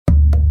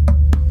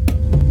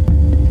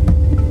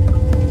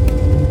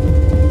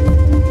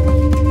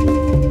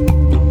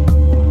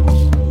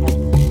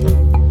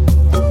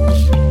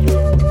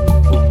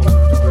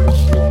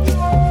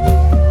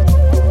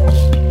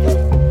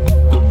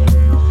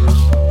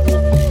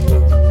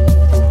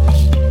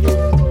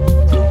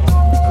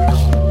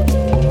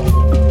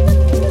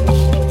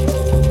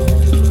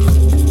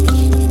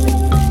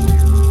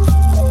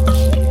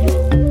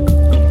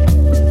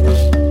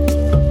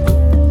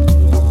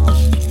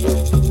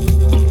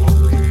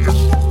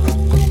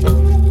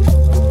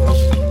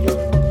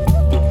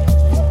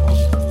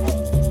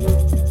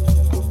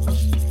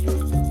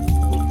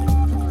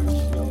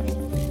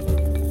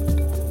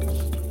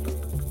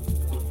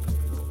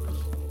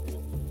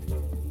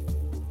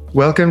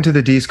Welcome to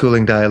the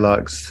Deschooling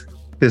Dialogues.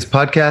 This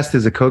podcast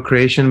is a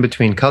co-creation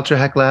between Culture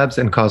Hack Labs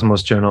and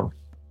Kosmos Journal.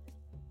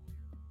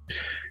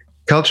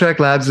 Culture Hack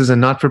Labs is a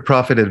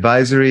not-for-profit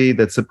advisory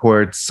that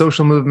supports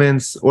social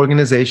movements,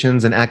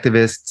 organizations, and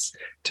activists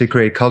to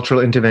create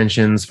cultural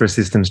interventions for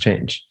systems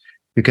change.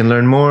 You can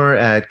learn more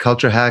at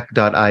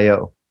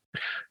culturehack.io.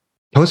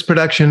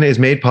 Post-production is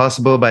made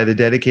possible by the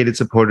dedicated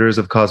supporters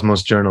of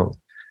Kosmos Journal.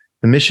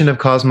 The mission of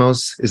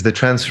Kosmos is the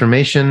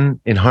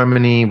transformation in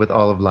harmony with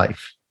all of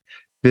life.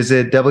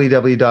 Visit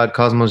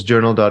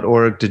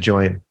www.kosmosjournal.org to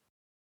join.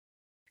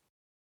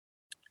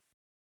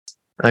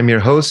 I'm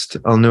your host,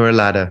 Alnoor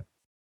Ladha.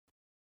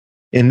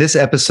 In this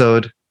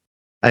episode,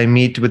 I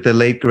meet with the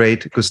late,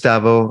 great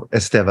Gustavo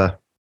Esteva.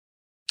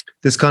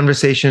 This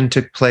conversation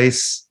took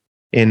place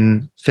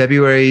in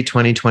February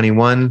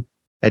 2021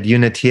 at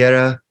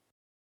Unitierra,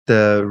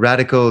 the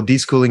radical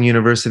deschooling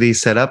university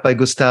set up by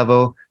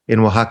Gustavo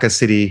in Oaxaca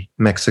City,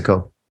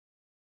 Mexico.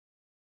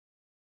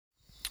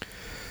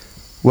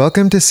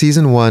 Welcome to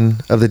Season 1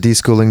 of the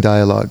Deschooling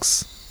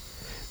Dialogues.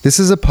 This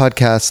is a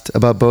podcast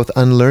about both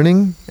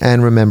unlearning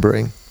and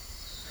remembering.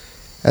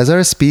 As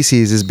our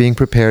species is being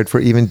prepared for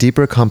even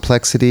deeper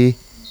complexity,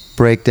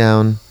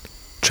 breakdown,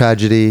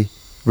 tragedy,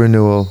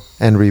 renewal,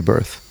 and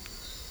rebirth.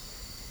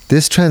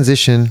 This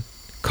transition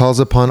calls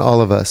upon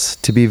all of us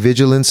to be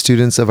vigilant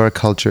students of our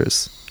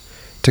cultures,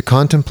 to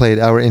contemplate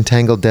our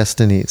entangled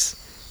destinies,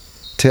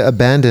 to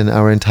abandon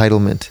our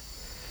entitlement,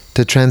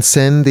 to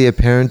transcend the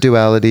apparent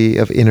duality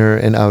of inner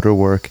and outer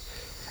work,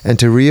 and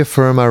to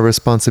reaffirm our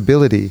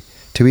responsibility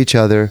to each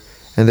other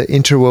and the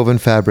interwoven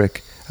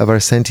fabric of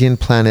our sentient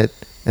planet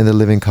and the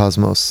living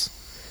cosmos.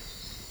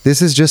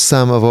 This is just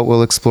some of what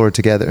we'll explore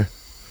together.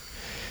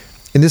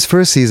 In this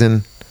first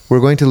season,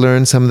 we're going to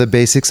learn some of the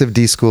basics of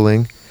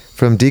deschooling,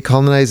 from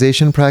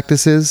decolonization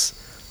practices,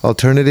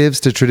 alternatives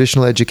to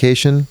traditional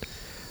education,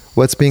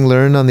 what's being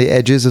learned on the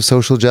edges of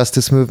social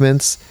justice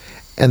movements,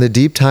 and the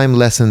deep time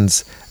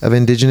lessons of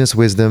indigenous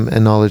wisdom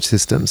and knowledge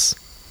systems.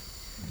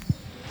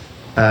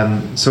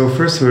 So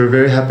first, we're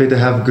very happy to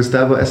have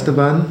Gustavo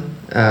Esteva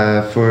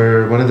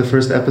for one of the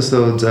first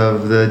episodes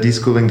of the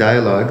Deschooling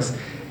Dialogues.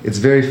 It's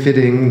very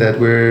fitting that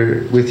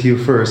we're with you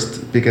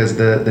first because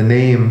the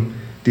name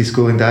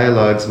Deschooling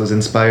Dialogues was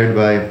inspired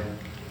by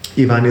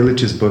Ivan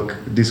Illich's book,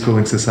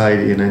 Deschooling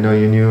Society. And I know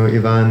you knew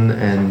Ivan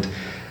and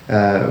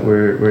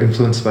were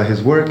influenced by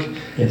his work.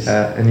 Yes.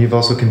 And you've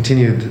also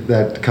continued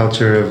that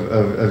culture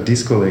of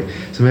deschooling.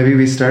 So maybe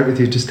we start with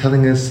you just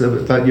telling us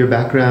about your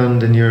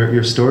background and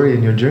your story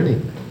and your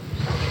journey.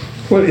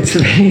 Well, it's a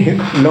very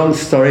long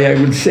story. I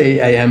would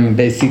say I am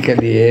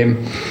basically a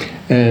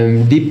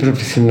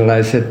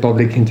deprofessionalized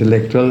public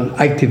intellectual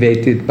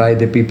activated by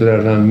the people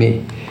around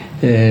me.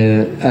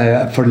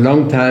 For a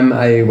long time,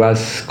 I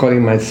was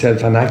calling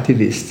myself an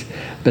activist,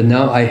 but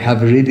now I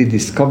have really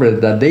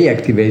discovered that they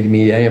activate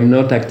me. I am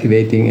not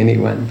activating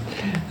anyone.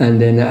 And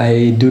then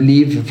I do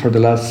live for the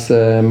last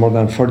more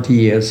than 40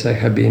 years. I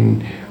have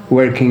been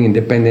working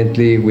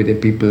independently with the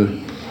people,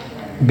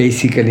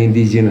 basically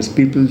indigenous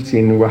peoples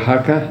in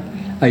Oaxaca.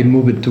 I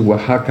moved to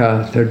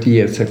Oaxaca 30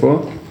 years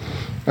ago.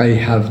 I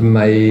have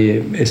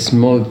a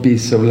small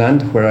piece of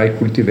land where I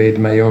cultivate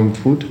my own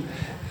food.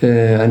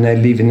 And I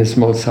live in a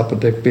small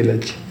Zapatista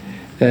village,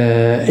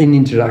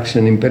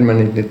 in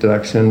permanent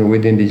interaction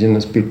with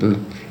indigenous people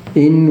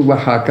in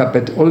Oaxaca,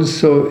 but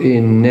also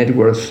in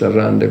networks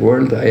around the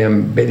world. I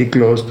am very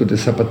close to the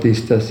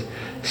Zapatistas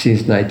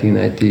since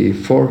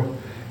 1994.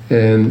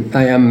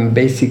 I am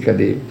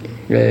basically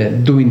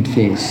doing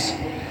things.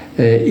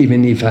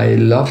 Even if I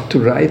love to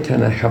write,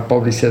 and I have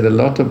published a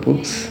lot of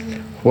books,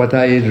 what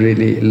I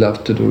really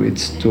love to do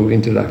is to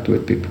interact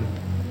with people.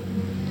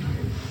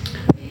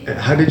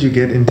 How did you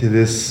get into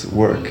this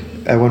work?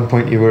 At one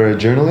point you were a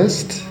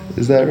journalist,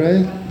 is that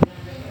right?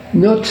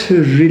 Not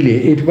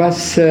really. It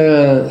was,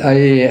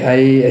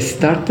 I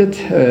started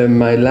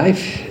my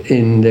life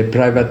in the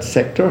private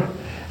sector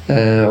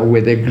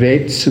with a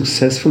great,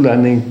 successful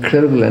and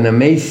incredible and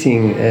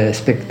amazing,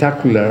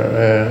 spectacular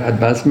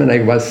advancement. I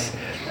was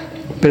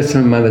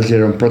personal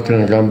manager on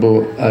Procter &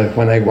 Gamble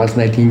when I was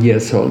 19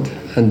 years old,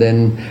 and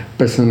then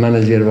personal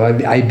manager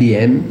of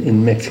IBM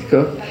in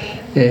Mexico.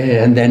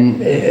 And then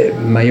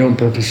my own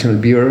professional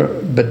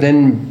bureau. But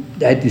then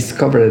I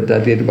discovered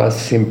that it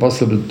was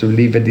impossible to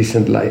live a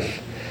decent life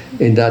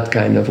in that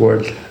kind of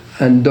world.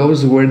 And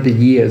those were the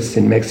years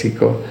in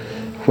Mexico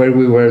where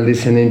we were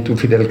listening to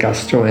Fidel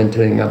Castro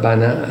entering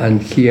Havana, and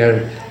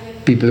here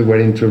people were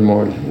in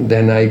turmoil.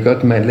 Then I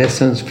got my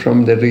lessons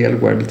from the real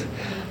world,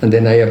 and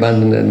then I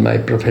abandoned my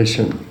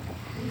profession.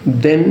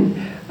 Then,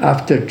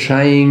 after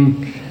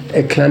trying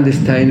a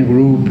clandestine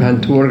group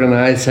and to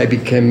organize, I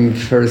became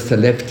first a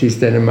leftist,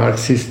 then a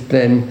Marxist,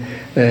 then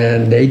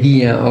the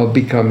idea of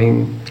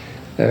becoming,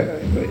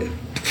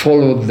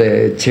 followed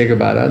the Che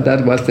Guevara.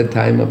 That was the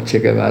time of Che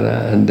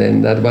Guevara, and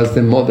then that was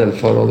the model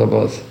for all of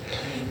us.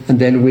 And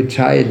then we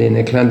tried in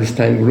a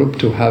clandestine group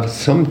to have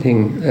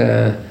something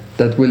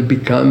that will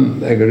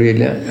become a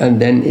guerrilla, and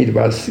then it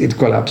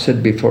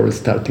collapsed before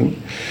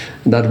starting.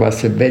 That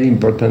was a very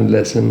important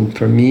lesson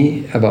for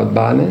me about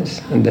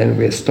violence, and then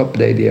we stopped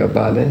the idea of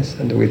violence,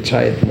 and we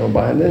tried no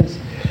violence.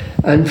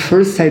 And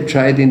first I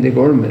tried in the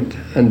government,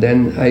 and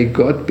then I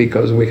got,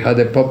 because we had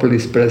a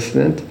populist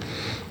president,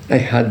 I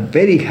had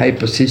very high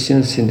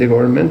positions in the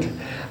government,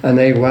 and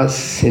I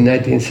was in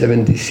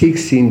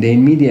 1976 in the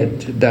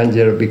immediate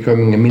danger of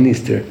becoming a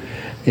minister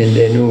in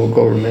the new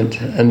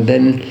government. And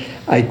then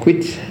I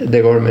quit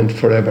the government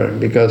forever,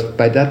 because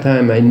by that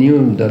time I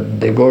knew that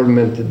the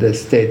government, the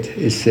state,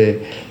 is a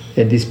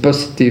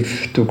dispositive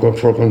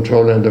for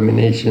control and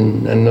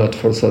domination and not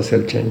for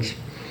social change.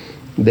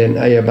 Then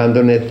I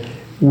abandoned it.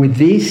 With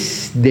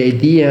this, the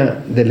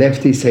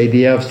leftist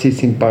idea of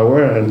seizing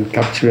power and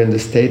capturing the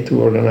state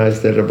to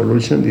organize the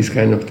revolution, these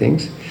kind of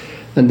things.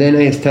 And then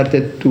I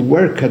started to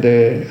work at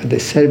the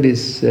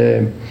service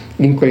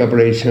in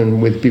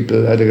collaboration with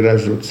people at the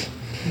grassroots.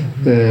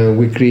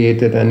 We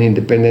created an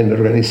independent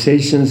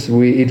organizations.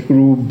 It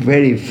grew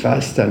very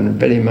fast and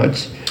very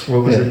much.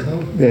 What was it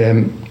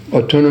called?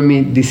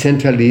 Autonomy,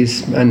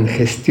 decentralism, and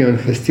gestión.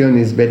 Gestión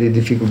is very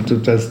difficult to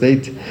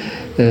translate.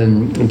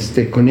 It's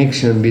the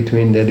connection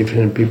between the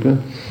different people.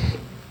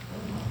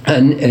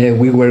 And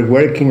we were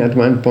working at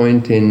one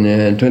point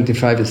in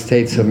 25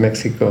 states of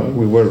Mexico.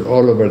 We were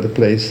all over the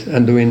place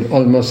and doing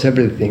almost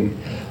everything,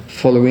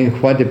 following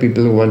what the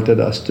people wanted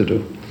us to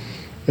do.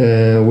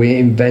 We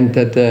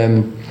invented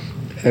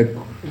a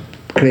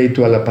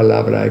crédito a la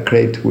palabra, a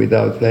credit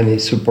without any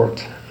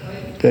support.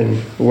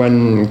 Then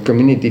one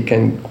community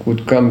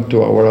could come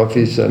to our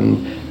office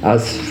and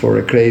ask for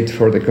a credit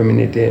for the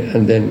community,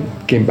 and then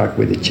came back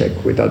with a check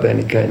without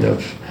any kind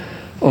of,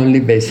 only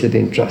based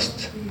in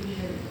trust.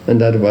 And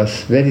that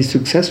was very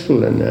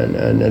successful, and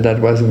that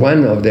was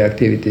one of the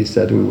activities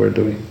that we were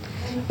doing,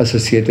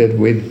 associated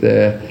with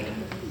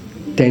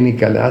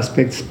technical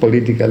aspects,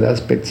 political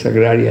aspects,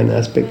 agrarian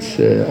aspects,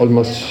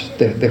 almost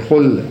the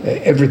whole,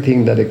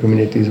 everything that the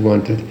communities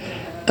wanted.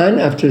 And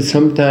after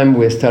some time,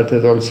 we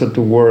started also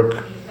to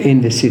work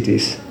in the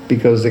cities,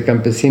 because the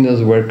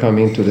campesinos were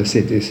coming to the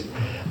cities.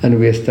 And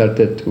we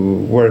started to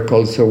work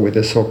also with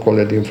the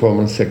so-called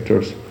informal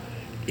sectors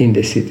in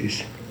the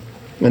cities.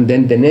 And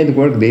then the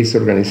network, this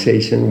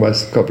organization,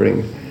 was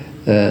covering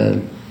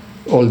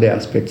all the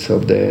aspects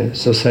of the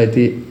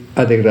society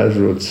at the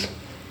grassroots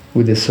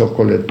with the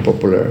so-called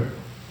popular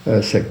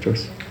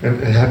sectors.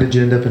 And how did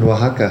you end up in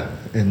Oaxaca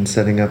and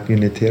setting up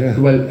Unitera?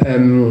 Well,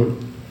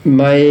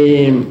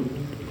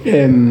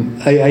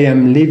 I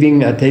am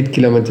living at 8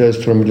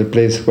 kilometers from the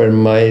place where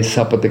my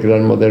Zapata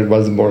grandmother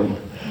was born.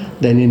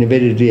 Then in a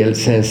very real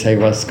sense, I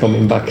was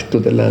coming back to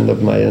the land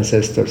of my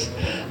ancestors.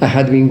 I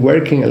had been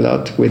working a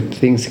lot with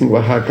things in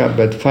Oaxaca,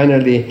 but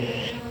finally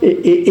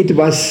it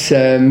was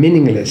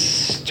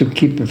meaningless to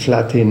keep a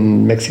flat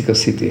in Mexico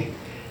City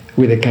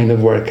with the kind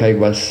of work I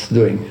was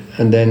doing.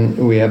 And then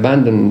we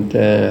abandoned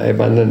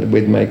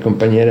with my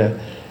compañera,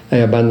 I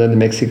abandoned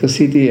Mexico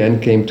City and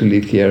came to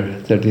live here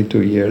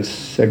 32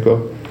 years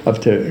ago.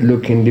 After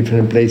looking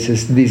different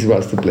places, this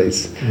was the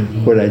place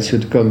where I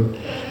should come.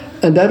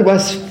 And that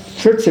was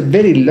first a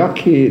very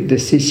lucky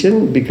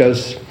decision,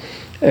 because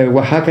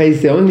Oaxaca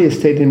is the only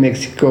state in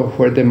Mexico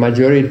where the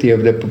majority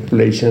of the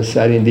populations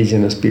are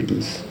indigenous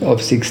peoples,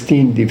 of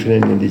 16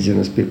 different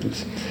indigenous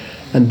peoples.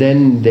 And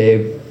then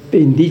the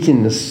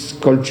indigenous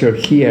culture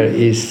here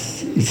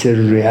is a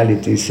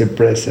reality, it's a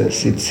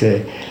presence,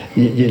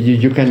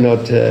 you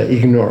cannot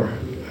ignore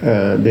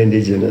the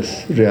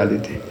indigenous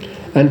reality.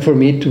 And for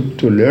me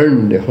to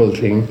learn the whole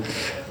thing,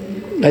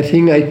 I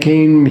think I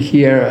came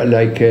here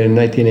like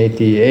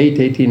 1988,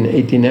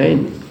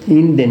 1889.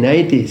 In the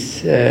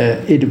 90s,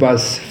 it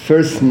was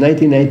first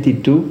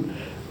 1992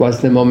 was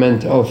the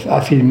moment of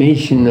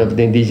affirmation of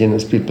the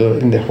indigenous people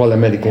in the whole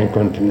American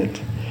continent.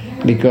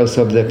 Because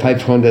of the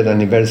 500th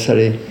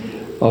anniversary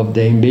of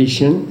the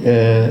invasion,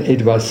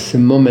 it was a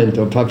moment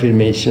of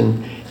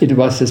affirmation. It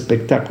was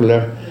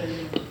spectacular.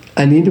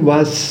 And it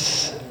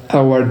was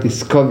our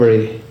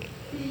discovery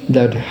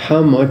that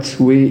how much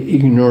we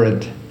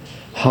ignored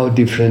how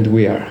different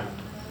we are.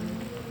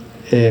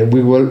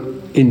 We were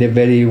in the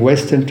very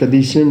Western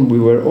tradition, we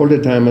were all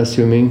the time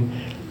assuming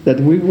that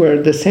we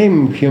were the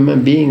same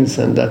human beings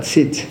and that's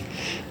it.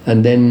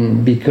 And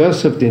then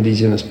because of the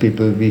indigenous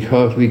people,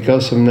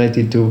 because of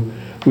 92,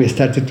 we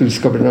started to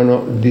discover,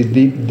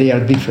 they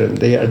are different.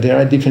 They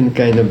are different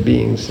kind of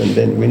beings, and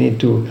then we need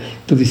to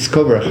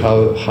discover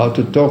how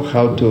to talk,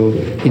 how to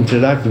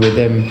interact with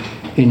them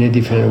in a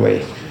different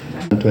way.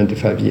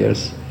 25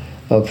 years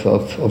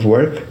of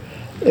work.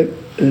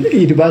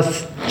 It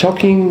was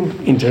talking,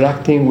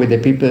 interacting with the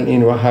people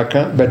in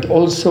Oaxaca, but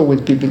also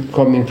with people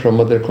coming from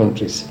other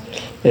countries.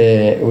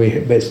 We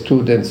have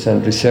students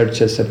and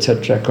researchers,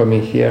 etc.,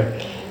 coming here.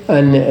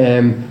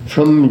 And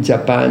from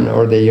Japan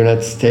or the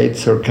United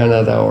States or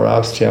Canada or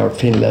Austria or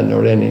Finland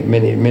or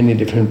many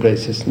different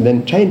places. And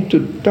then trying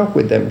to talk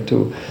with them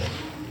to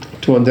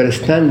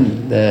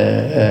understand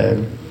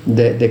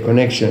the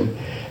connection.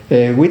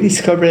 We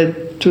discovered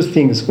two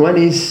things. One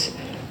is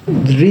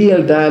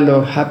real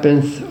dialogue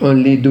happens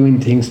only doing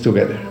things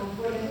together,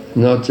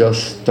 not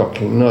just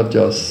talking, not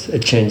just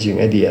exchanging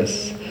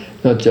ideas,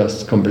 not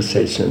just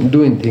conversation,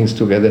 doing things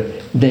together.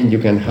 Then you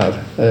can have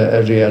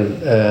a real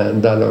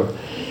dialogue.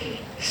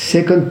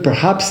 Second,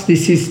 perhaps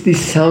this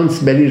sounds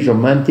very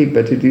romantic,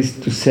 but it is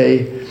to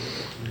say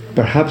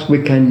perhaps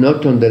we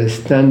cannot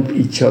understand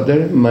each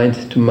other mind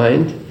to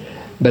mind,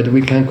 but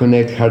we can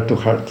connect heart to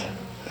heart.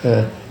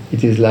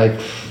 It is like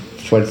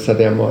Fuerza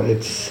de Amor.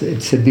 It's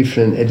a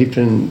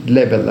different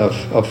level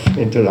of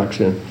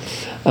interaction,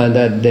 and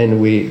that then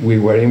we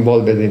were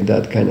involved in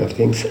that kind of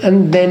things.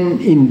 And then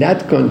in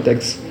that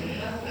context,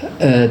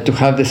 to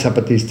have the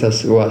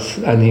Zapatistas was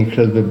an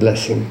incredible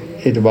blessing.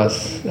 It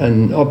was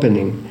an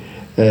opening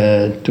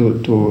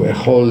to a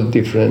whole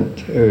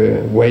different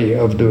way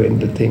of doing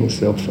the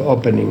things, of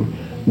opening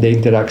the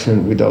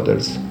interaction with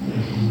others.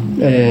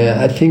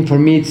 I think for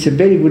me it's a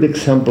very good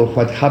example of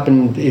what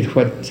happened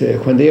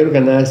when they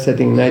organized it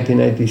in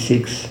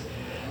 1996,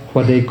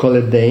 what they call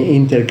it the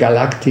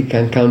intergalactic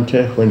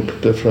encounter, when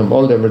people from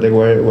all over the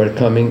world were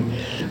coming,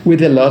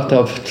 with a lot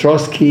of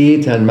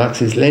Trotskyists and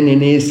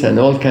Marxist-Leninists and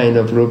all kind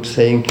of groups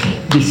saying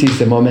this is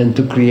the moment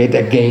to create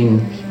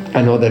again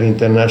another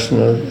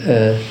international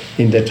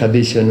in the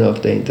tradition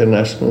of the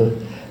international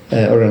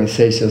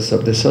organizations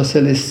of the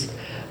socialists.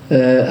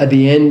 At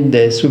the end,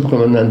 the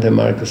Subcomandante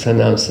Marcos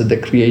announced the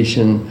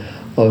creation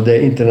of the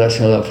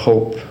International of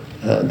Hope.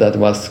 That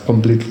was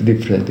completely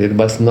different. It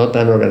was not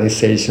an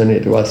organization,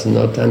 it was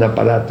not an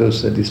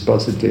apparatus, a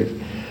dispositive.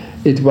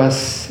 It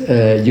was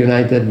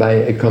united by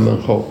a common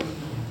hope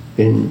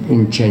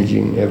in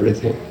changing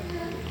everything.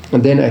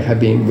 And then I have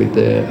been with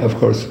the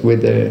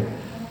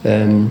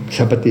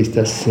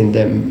Zapatistas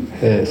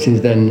since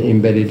then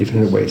in very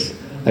different ways.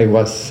 I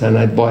was an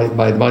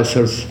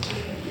advisor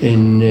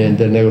in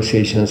the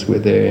negotiations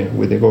with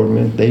the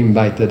government. They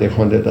invited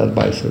 100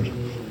 advisors,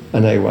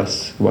 and I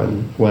was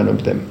one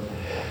of them.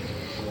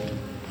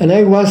 And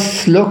I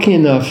was lucky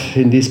enough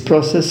in this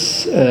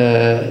process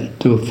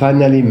to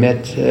finally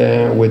met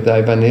with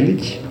Ivan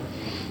Illich.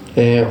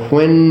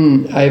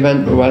 When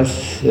Ivan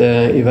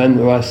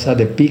was at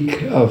the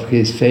peak of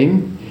his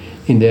fame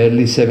in the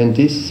early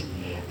 70s,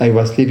 I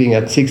was living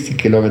at 60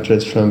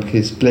 kilometers from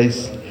his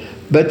place.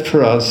 But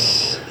for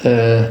us,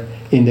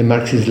 in the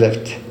Marxist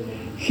left,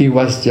 he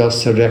was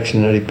just a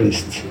reactionary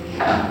priest.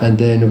 And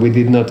then we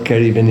did not care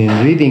even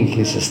in reading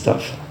his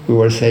stuff. We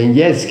were saying,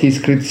 yes,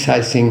 he's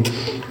criticizing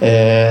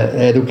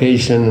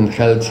education and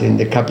health in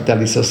the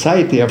capitalist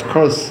society. Of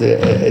course,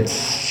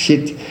 it's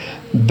shit.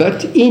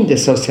 But in the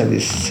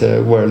socialist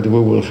world, we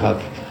will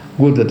have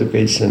good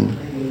education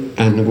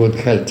and good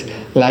health,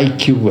 like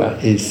Cuba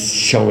is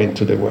showing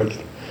to the world.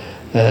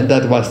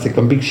 That was the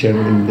conviction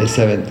in the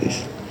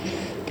 70s.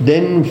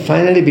 Then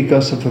finally,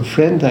 because of a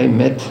friend I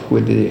met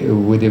with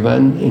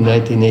Ivan in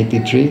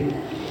 1983,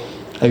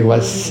 I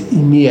was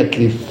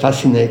immediately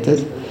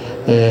fascinated.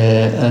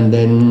 And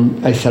then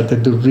I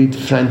started to read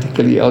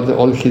frantically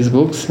all his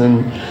books,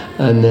 and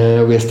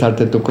we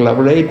started to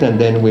collaborate, and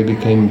then we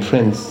became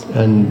friends.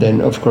 And then,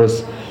 of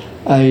course,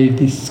 I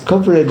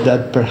discovered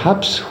that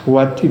perhaps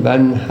what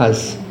Ivan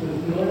has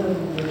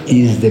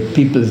is the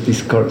people's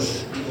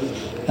discourse.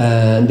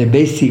 The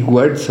basic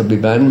words of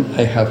Ivan,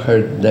 I have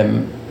heard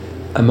them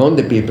among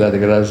the people at the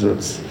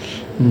Grassroots,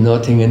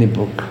 not in any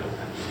book.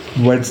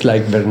 Words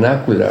like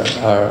vernacular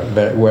are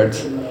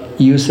words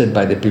used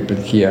by the people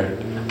here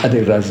at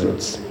the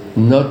Grassroots,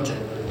 not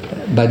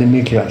by the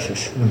middle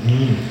classes.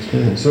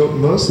 Mm-hmm. So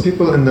most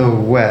people in the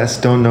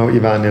West don't know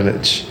Ivan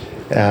Illich,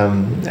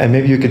 and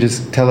maybe you could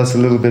just tell us a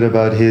little bit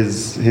about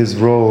his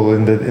role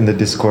in the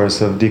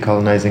discourse of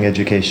decolonizing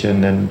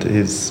education and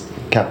his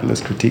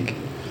capitalist critique.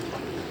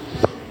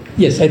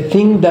 Yes, I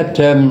think that,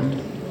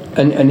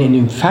 and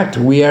in fact,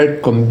 we are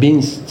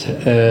convinced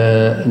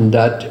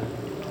that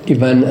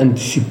Ivan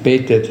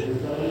anticipated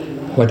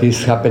what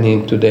is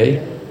happening today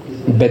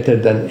better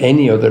than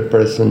any other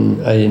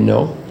person I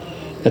know,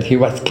 that he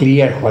was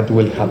clear what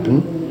will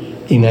happen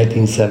in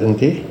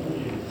 1970.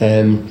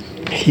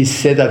 He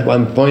said at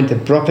one point, a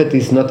prophet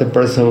is not a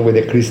person with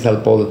a crystal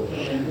ball,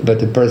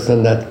 but a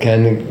person that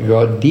can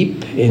go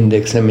deep in the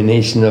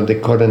examination of the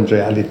current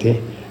reality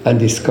and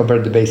discover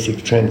the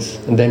basic trends.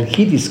 And then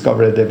he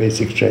discovered the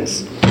basic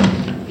trends.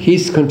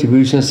 His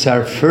contributions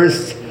are,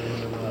 first,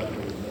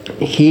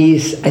 he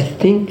is, I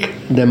think,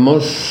 the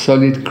most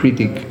solid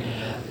critic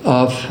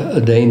of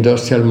the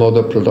industrial mode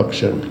of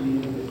production.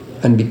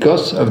 And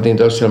because of the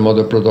industrial mode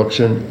of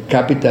production,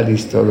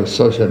 capitalist or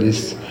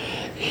socialist,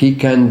 he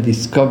can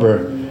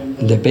discover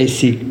the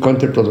basic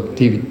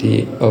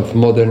counterproductivity of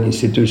modern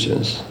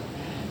institutions.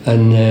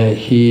 And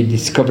he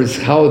discovers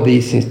how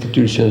these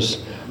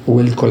institutions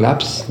will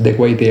collapse the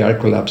way they are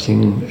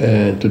collapsing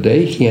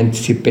today. He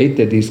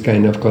anticipated this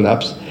kind of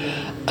collapse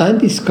and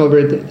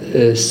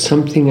discovered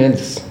something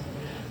else,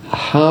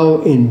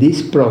 how in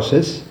this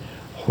process,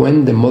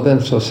 when the modern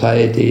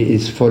society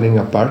is falling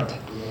apart,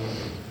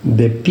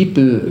 the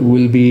people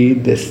will be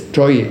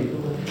destroyed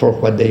for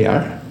what they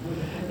are,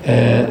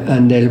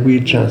 and they'll be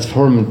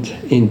transformed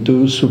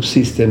into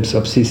subsystems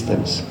of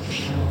systems.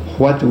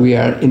 what we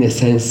are, in a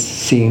sense,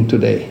 seeing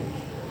today.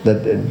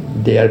 That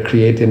they are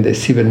creating the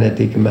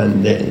cybernetic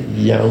man, the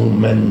young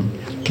man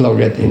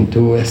plugged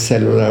into a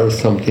cellular or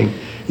something.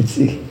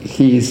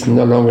 He is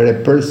no longer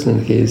a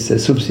person, he is a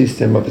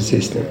subsystem of a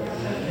system.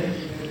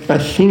 I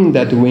think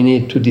that we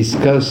need to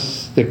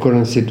discuss the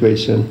current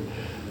situation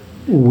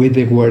with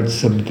the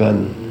words of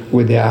Ivan,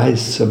 with the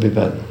eyes of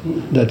Ivan,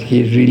 that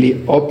he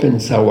really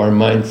opens our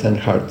minds and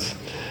hearts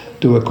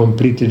to a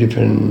completely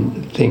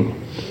different thing.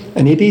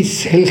 And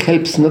he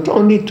helps not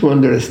only to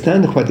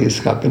understand what is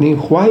happening,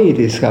 why it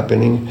is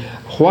happening,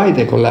 why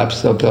the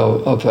collapse of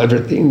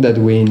everything that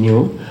we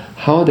knew,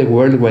 how the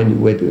world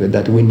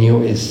that we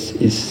knew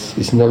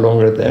is no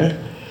longer there,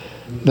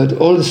 but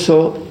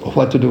also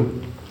what to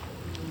do.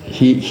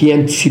 He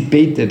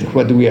anticipated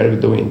what we are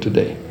doing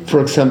today.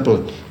 For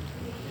example,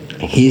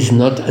 he is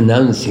not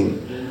announcing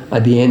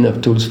at the end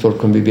of Tools for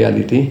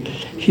Conviviality,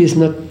 he's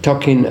not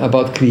talking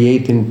about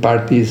creating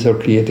parties or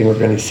creating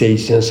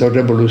organizations or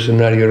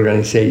revolutionary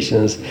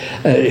organizations.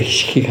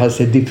 He has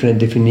a different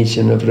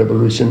definition of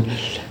revolution,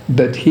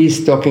 but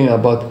he's talking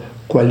about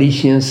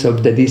coalitions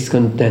of the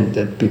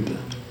discontented people.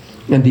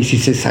 And this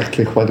is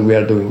exactly what we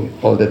are doing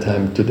all the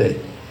time today.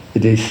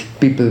 It is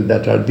people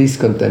that are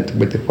discontent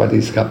with what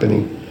is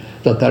happening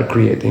that are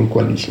creating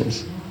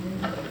coalitions.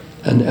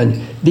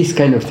 And these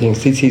kind of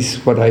things, this is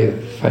what I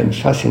find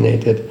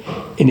fascinated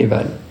in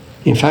Ivan.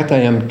 In fact, I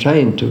am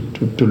trying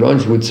to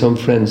launch with some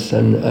friends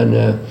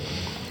a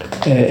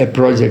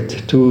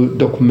project to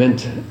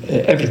document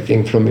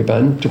everything from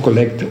Ivan, to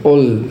collect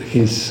all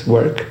his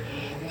work,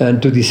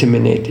 and to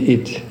disseminate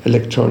it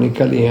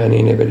electronically and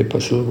in a very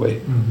possible way.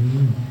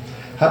 Mm-hmm.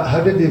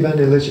 How did Ivan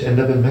Illich end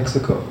up in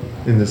Mexico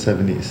in the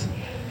 70s?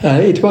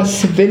 It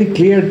was very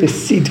clear,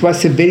 it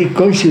was a very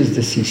conscious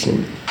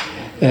decision.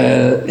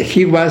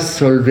 He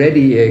was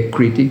already a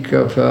critic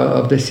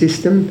of the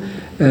system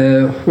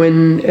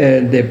when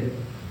the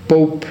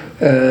Pope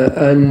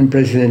and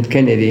President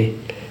Kennedy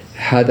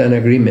had an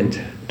agreement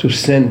to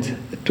send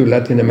to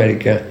Latin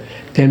America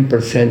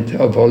 10%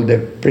 of all the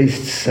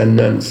priests and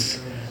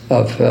nuns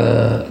of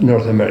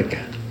North America.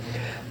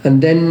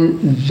 And then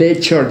the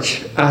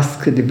church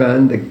asked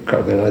Ivan, the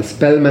Cardinal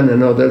Spellman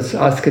and others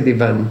asked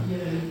Ivan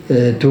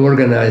to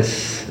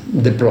organize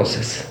the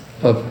process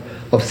of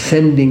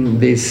sending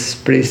these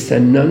priests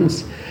and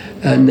nuns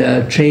and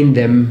train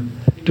them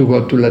to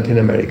go to Latin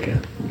America.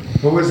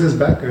 What was his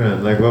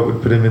background? Like, what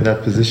would put him in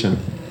that position?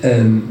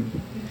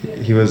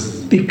 He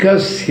was...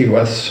 Because he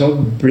was so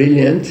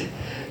brilliant,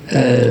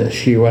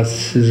 he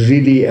was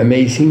really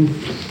amazing.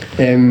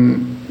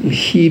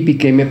 He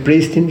became a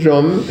priest in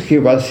Rome. He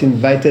was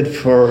invited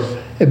for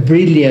a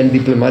brilliant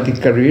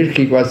diplomatic career.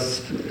 He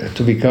was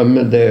to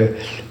become the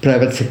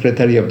private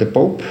secretary of the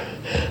Pope.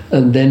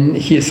 And then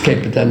he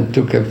escaped and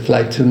took a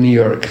flight to New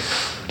York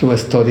to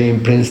study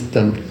in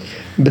Princeton.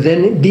 But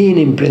then being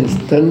in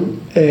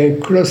Princeton,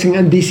 crossing,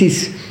 and this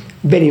is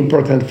very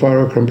important for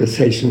our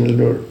conversation,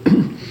 Alnoor,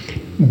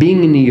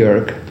 being in New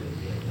York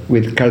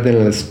with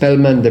Cardinal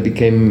Spellman, that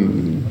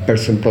became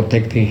person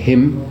protecting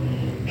him,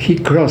 he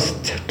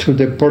crossed to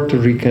the Puerto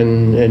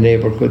Rican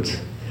neighborhoods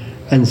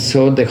and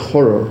saw the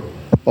horror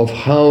of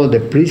how the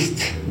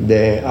priests,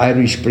 the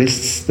Irish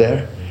priests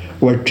there,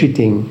 were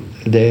treating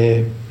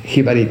the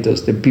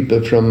Jibaritos, the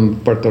people from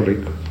Puerto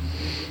Rico.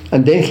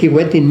 And then he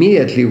went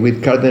immediately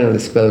with Cardinal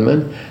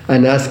Spellman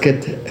and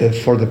asked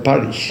for the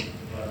parish.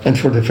 And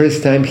for the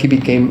first time, he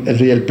became a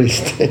real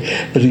priest, a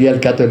real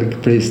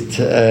Catholic priest,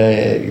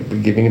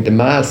 giving the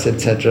Mass,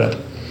 etc.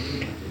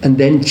 And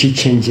then she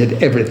changed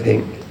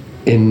everything.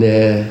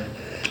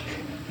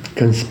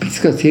 Please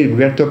consider,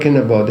 we are talking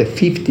about the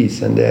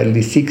 50s and the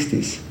early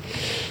 60s.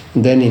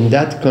 And then in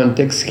that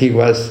context, he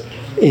was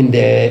in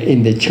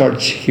the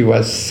church, he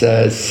was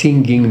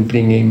singing,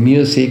 bringing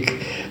music,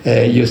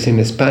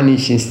 using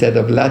Spanish instead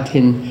of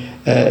Latin,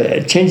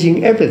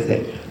 changing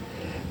everything.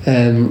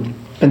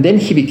 And then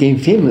he became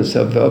famous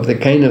of the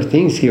kind of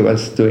things he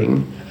was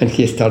doing, and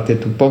he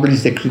started to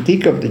publish the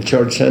critique of the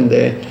church and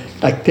the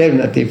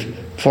alternative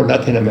for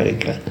Latin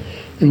America.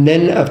 And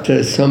then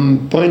after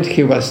some point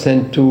he was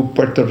sent to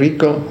Puerto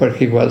Rico, where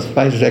he was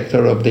vice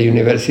rector of the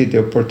University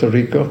of Puerto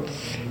Rico.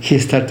 He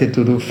started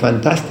to do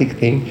fantastic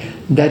things.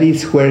 That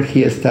is where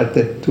he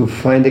started to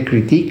find a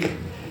critique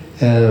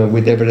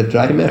with Everett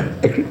Reimer,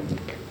 a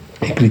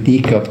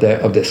critique of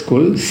the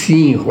school,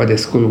 seeing what the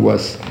school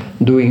was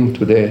doing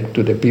to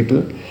the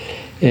people.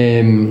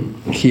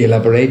 He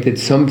elaborated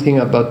something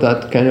about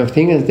that kind of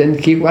thing, and then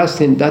he was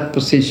in that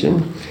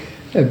position,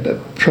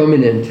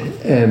 prominent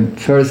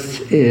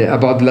first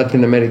about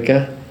Latin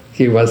America.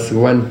 He was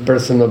one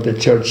person of the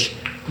church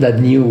that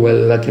knew well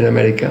Latin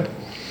America.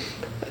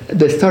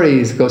 The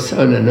story goes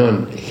on and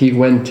on. He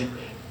went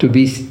to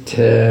visit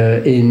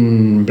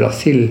in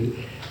Brazil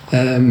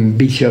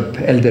Bishop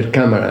Elder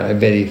Câmara, a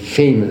very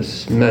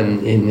famous man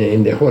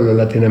in the whole of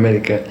Latin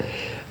America.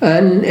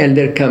 And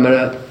Elder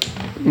Câmara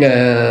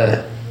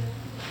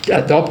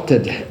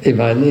adopted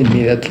Ivan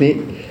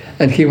immediately,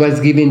 and he was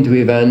giving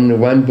to Ivan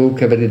one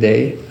book every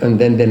day, and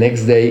then the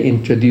next day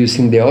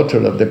introducing the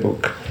author of the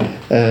book.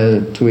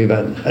 to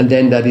Ivan. And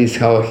then that is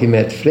how he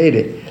met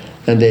Freire,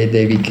 and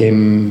they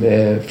became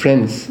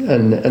friends.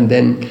 And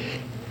then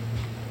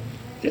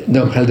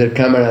Don Helder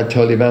Camara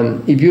told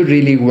Ivan, if you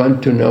really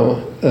want to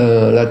know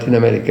Latin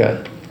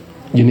America,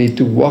 you need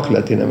to walk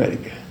Latin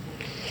America.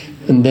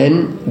 And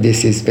then,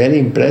 this is very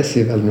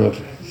impressive, Alnoor,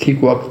 he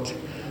walked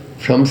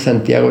from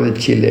Santiago de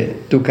Chile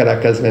to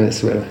Caracas,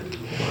 Venezuela.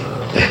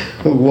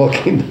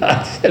 Walking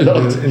that a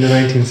lot. In the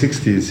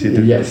 1960s, he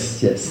did.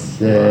 Yes.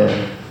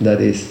 That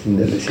is in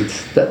the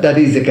receipts. That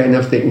is the kind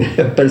of thing,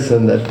 a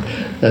person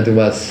that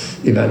was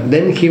Ivan.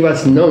 Then he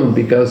was known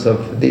because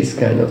of these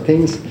kind of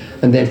things,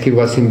 and then he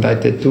was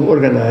invited to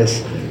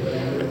organize.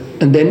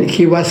 And then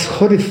he was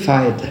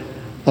horrified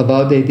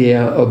about the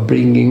idea of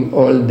bringing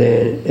all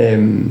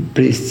the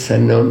priests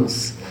and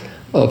nuns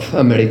of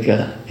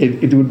America.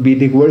 It would be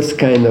the worst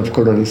kind of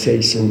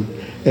colonization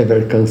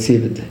ever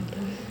conceived.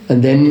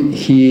 And then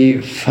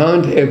he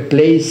found a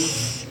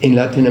place in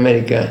Latin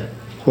America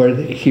where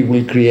he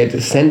will create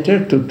a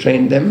center to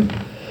train them.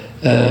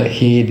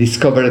 He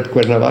discovered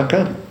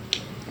Cuernavaca,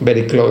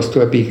 very close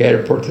to a big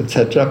airport,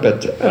 etc.,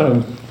 but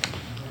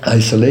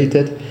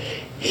isolated.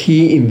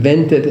 He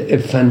invented a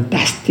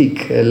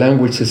fantastic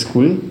language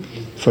school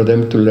for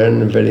them to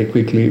learn very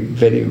quickly,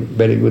 very,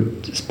 very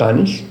good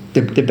Spanish.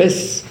 The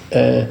best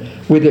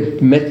with the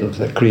methods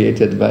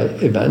created by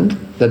Ivan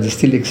that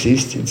still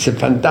exists. It's a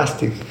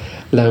fantastic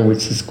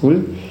language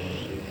school.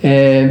 But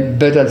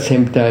at the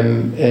same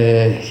time,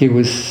 he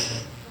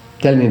was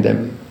telling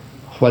them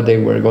what they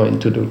were going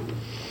to do.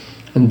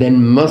 And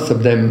then most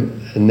of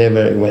them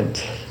never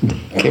went.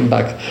 They came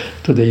back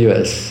to the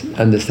US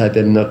and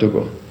decided not to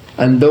go.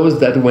 And those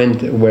that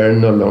went were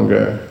no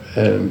longer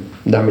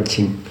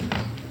damaging.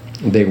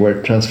 They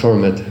were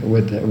transformed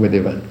with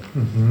Ivan.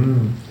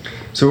 Mm-hmm.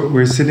 So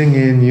we're sitting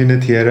in Una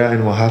Tierra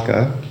in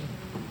Oaxaca.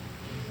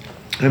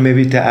 And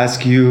maybe to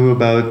ask you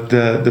about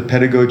the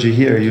pedagogy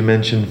here. You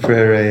mentioned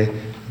Freire,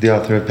 the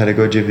author of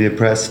Pedagogy of the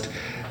Oppressed,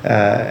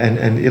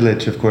 and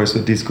Illich, of course,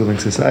 with Deschooling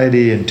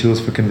Society and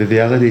Tools for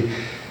Conviviality.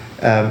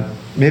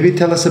 Maybe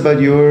tell us about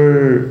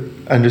your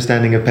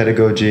understanding of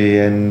pedagogy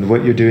and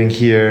what you're doing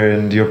here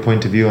and your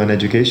point of view on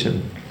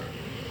education.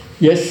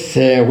 Yes,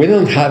 we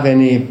don't have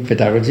any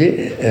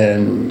pedagogy.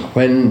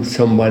 When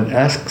someone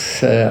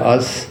asks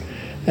us,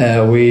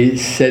 we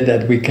said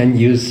that we can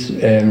use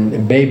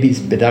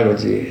babies'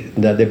 pedagogy,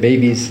 that the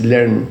babies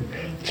learn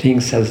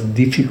things as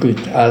difficult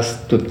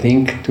as to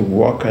think, to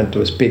walk, and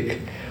to speak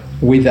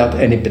without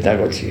any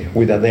pedagogy,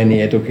 without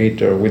any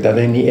educator, without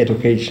any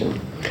education.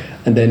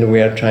 And then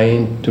we are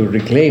trying to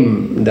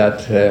reclaim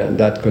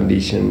that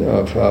condition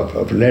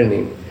of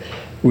learning.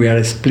 We are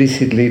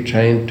explicitly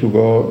trying to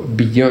go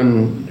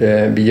beyond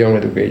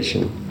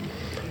education.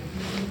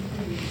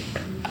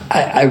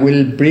 I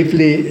will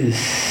briefly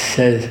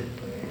say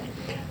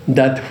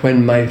that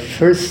when my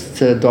first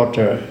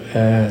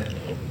daughter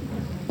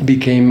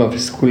became of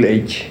school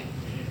age,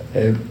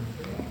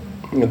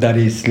 that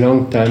is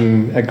long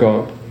time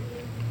ago,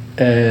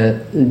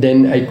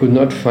 then I could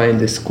not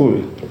find a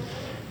school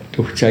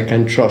to which I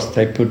can trust.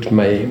 I put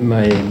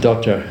my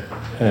daughter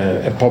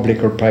a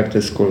public or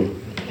private school.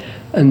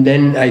 And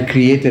then I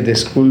created a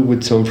school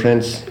with some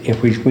friends in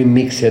which we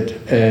mixed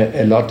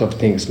a lot of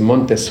things,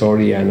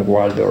 Montessori and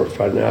Waldorf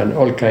and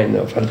all kind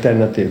of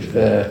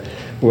alternative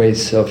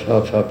ways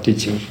of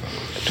teaching.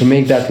 To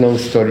make that long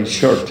story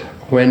short,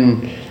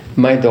 when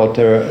my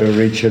daughter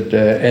Richard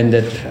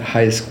ended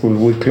high school,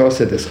 we closed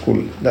the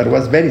school. That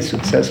was very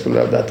successful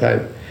at that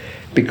time,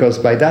 because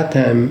by that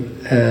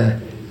time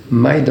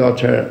my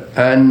daughter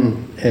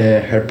and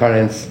her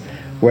parents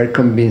were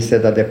convinced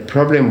that the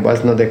problem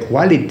was not the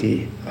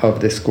quality of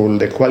the school,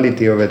 the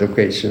quality of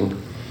education,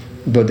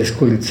 but the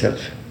school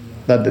itself.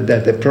 That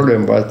the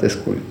problem was the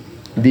school.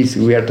 This,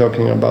 we are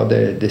talking about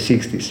the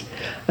 60s.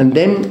 And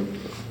then,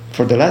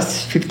 for the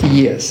last 50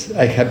 years,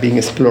 I have been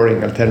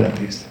exploring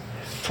alternatives.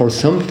 For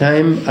some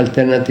time,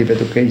 alternative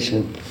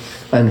education,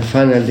 and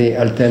finally,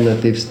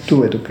 alternatives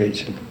to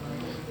education.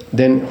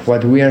 Then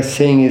what we are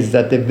saying is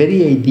that the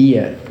very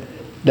idea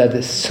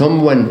that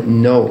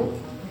someone know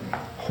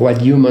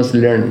what you must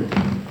learn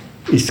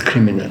is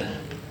criminal.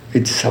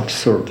 It's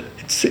absurd.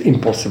 It's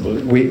impossible.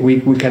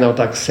 We cannot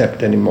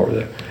accept anymore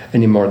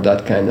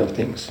that kind of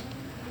things.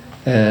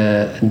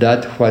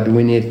 That what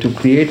we need to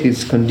create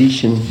is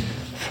condition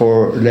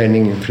for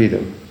learning in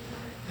freedom,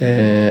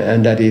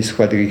 and that is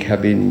what we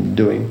have been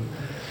doing.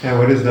 And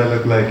what does that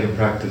look like in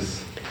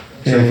practice?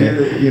 So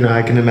if you know,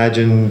 I can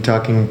imagine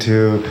talking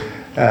to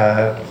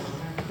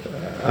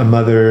a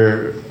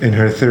mother in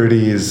her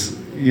 30s,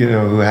 you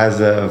know, who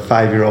has a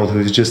 5-year-old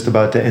who's just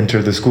about to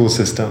enter the school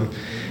system,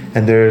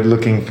 and they're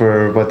looking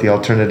for what the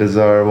alternatives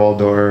are,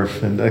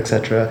 Waldorf and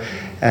etc.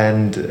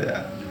 And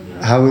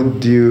how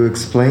would you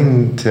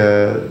explain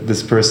to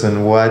this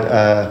person what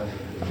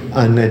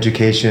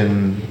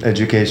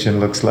education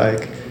looks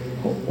like?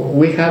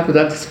 We have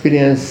that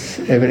experience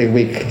every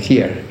week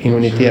here in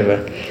Una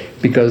Tierra,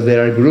 because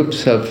there are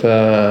groups of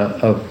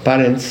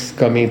parents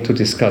coming to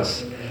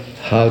discuss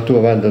how to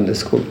abandon the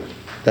school.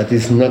 That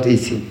is not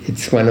easy.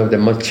 It's one of the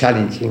most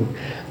challenging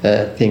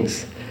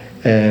things.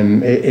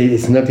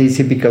 It's not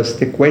easy because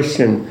the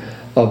question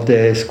of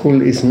the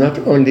school is not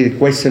only the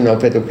question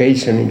of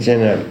education in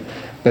general,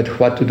 but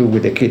what to do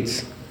with the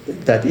kids.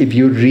 That if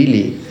you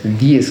really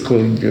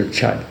de-school your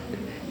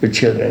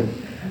children,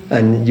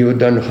 and you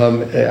don't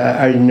have,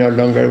 are no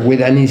longer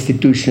with an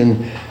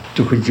institution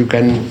to which you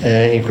can,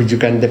 in which you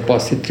can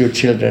deposit your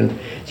children,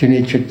 you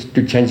need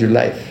to change your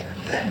life.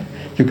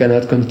 You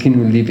cannot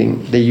continue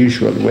living the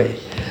usual way,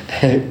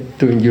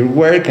 doing your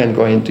work and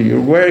going to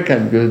your work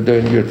and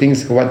doing your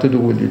things, what to do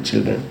with your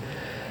children.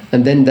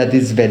 And then that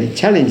is very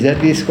challenging.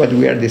 That is what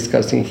we are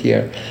discussing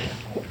here.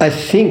 I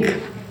think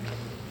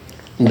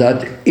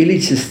that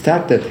Illich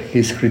started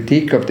his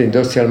critique of the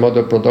industrial mode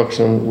of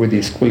production with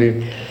the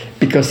schooling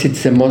because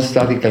it's the most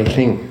radical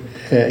thing.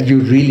 You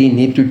really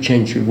need to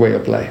change your way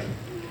of life.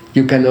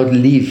 You cannot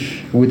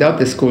live without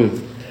the school.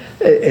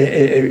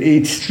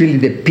 It's really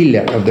the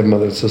pillar of the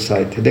modern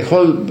society. The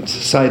whole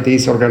society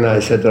is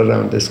organized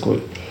around the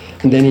school.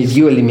 And then if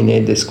you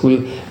eliminate the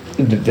school,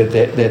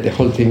 the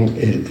whole thing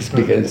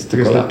begins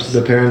to collapse.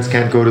 The parents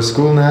can't go to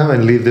school now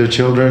and leave their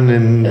children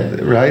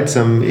in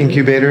some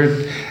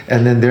incubator,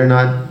 and then they're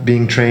not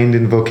being trained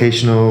in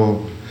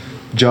vocational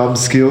job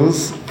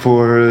skills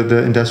for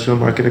the industrial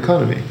market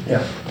economy.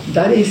 Yeah,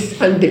 that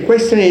is, and the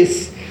question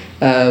is,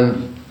 I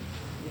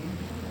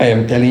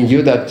am telling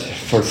you that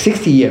for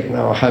 60 years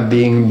now I have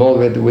been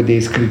involved with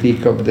this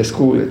critique of the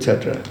school,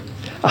 etc.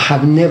 I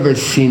have never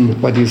seen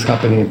what is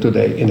happening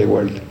today in the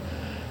world.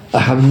 I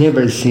have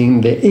never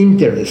seen the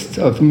interest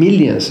of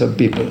millions of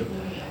people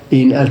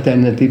in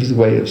alternative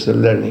ways of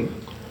learning.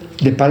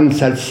 The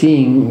parents are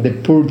seeing the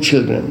poor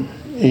children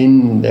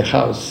in the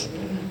house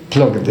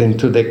plugged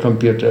into the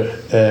computer,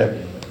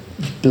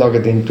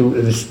 plugged into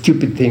the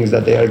stupid things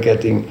that they are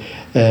getting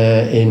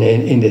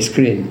in the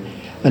screen.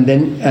 And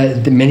then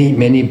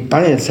many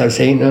parents are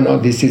saying, no,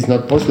 this is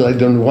not possible. I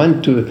don't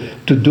want to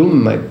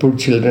doom my poor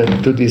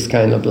children to this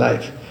kind of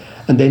life.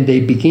 And then they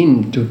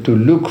begin to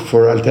look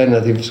for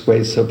alternative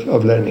ways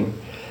of learning.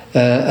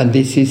 And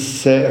this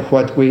is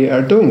what we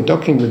are doing,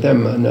 talking with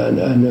them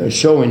and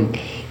showing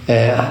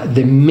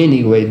the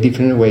many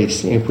different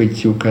ways in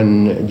which you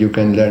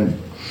can learn.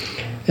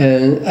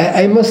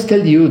 I must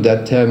tell you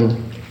that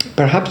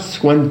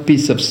perhaps one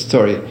piece of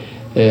story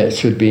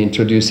should be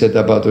introduced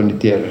about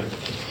Unitierra,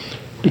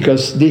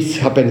 because this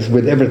happens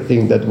with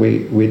everything that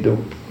we do.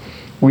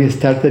 We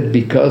started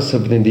because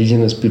of the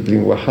indigenous people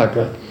in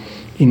Oaxaca.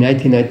 In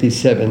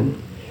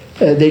 1997,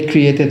 they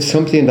created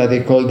something that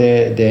they call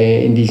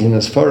the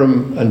Indigenous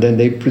Forum, and then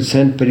they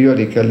present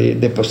periodically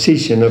the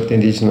position of the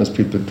indigenous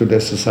people to the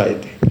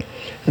society.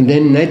 And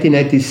then in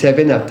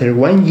 1997, after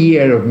 1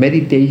 year of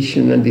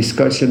meditation and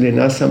discussion in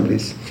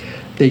assemblies,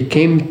 they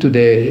came to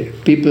the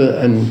people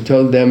and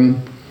told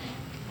them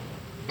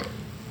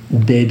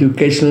the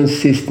educational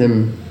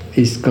system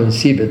is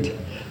conceived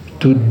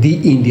to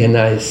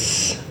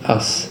de-Indianize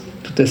us,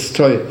 to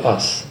destroy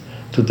us,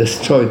 to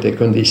destroy the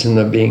condition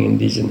of being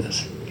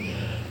indigenous.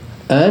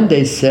 And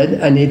they said,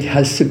 and it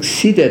has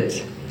succeeded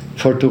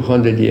for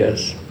 200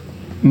 years.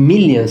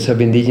 Millions of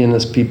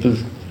indigenous people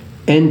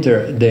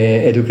entered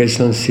the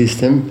educational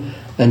system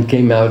and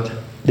came out,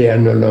 they are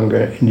no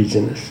longer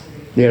indigenous.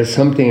 They are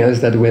something else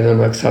that we don't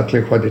know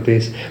exactly what it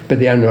is, but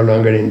they are no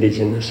longer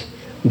indigenous.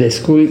 The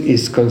school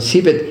is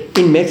conceived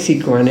in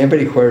Mexico and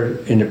everywhere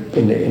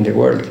in the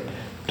world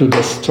to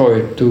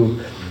destroy,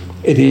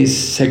 it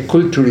is a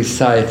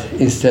culturicide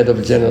instead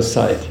of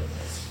genocide.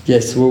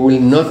 Yes, we will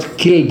not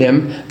kill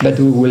them, but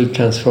we will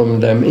transform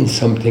them in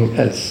something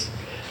else.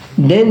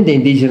 Then the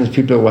indigenous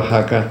people of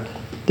Oaxaca,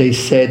 they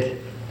said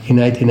in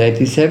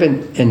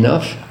 1997,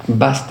 enough,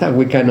 basta,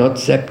 we cannot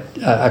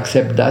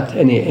accept that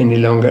any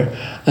longer.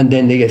 And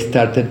then they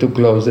started to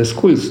close the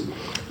schools.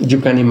 You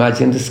can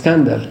imagine the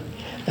scandal.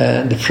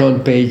 The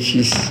front page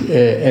is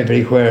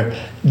everywhere.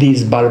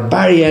 These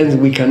barbarians,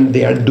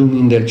 they are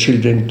dooming their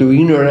children to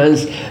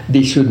ignorance.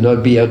 They should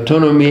not be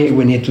autonomy.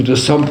 We need to do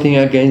something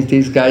against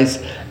these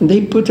guys. And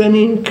they put an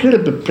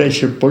incredible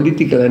pressure,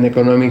 political and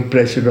economic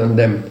pressure on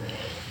them.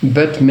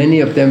 But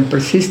many of them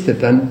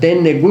persisted. And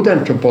then a good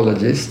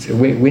anthropologist,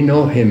 we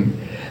know him,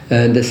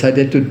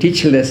 decided to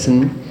teach a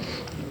lesson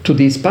to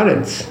these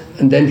parents.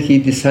 And then he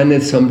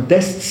designed some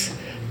tests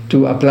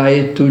to apply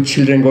it to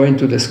children going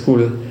to the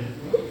school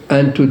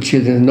and to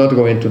children not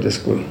going to the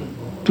school,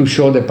 to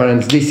show the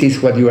parents, this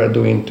is what you are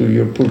doing to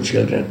your poor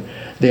children.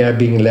 They are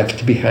being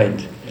left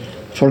behind.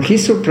 For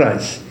his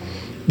surprise,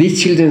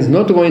 these children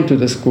not going to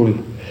the school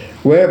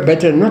were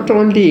better not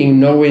only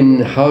in knowing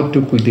how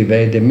to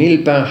cultivate the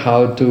milpa,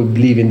 how to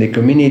live in the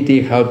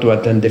community, how to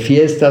attend the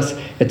fiestas,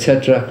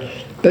 etc.,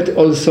 but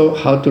also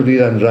how to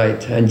read and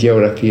write and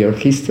geography or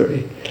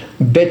history.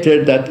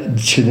 Better that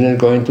children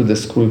going to the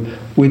school,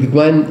 with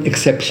one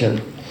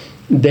exception.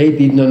 They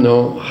did not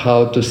know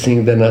how to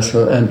sing the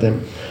national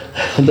anthem.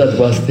 That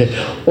was the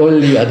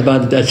only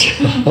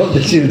advantage of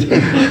the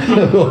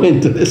children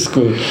going to the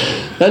school.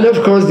 And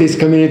of course, these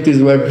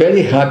communities were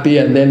very happy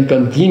and then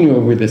continue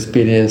with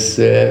experience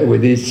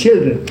with these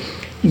children.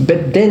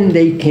 But then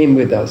they came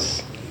with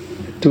us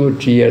 2 or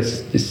 3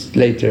 years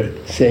later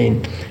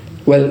saying,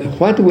 well,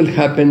 what will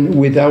happen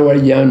with our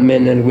young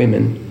men and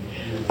women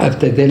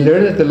after they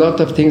learned a lot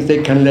of things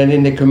they can learn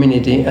in the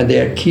community, and they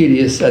are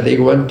curious and they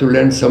want to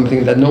learn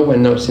something that no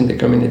one knows in the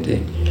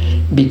community?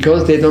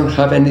 Because they don't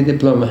have any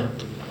diploma,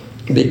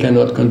 they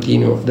cannot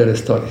continue their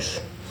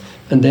studies.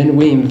 And then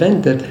we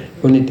invented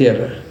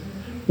Unitierra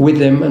with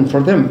them and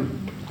for them.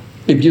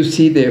 If you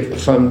see the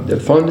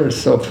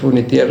founders of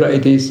Unitierra,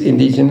 it is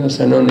indigenous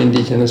and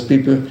non-indigenous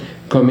people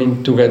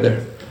coming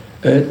together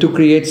to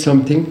create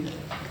something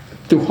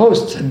to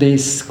host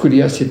this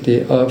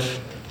curiosity of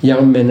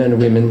young men and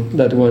women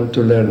that want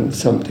to learn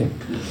something.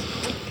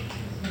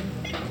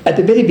 At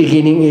the very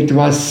beginning, it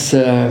was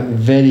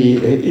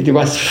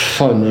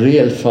fun,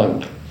 real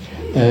fun,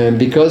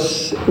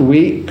 because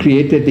we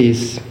created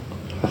this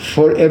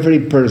for every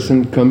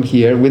person come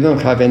here. We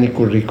don't have any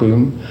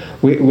curriculum.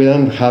 We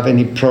don't have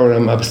any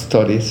program of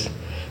studies.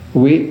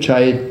 We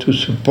try to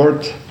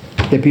support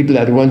the people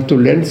that want to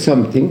learn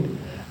something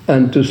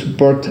and to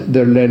support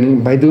their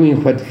learning by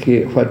doing what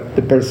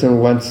the person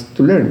wants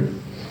to learn.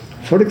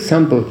 For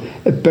example,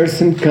 a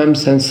person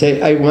comes and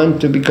say, I want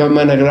to become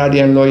an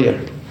agrarian lawyer.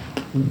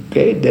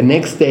 Okay, the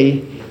next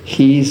day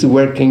he is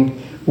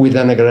working with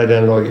an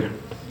agrarian lawyer.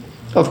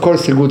 Of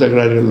course, a good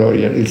agrarian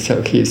lawyer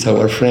he is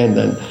our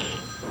friend,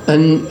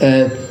 and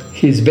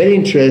he's very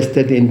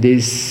interested in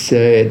this,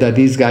 that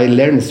this guy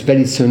learns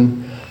very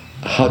soon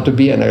how to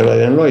be an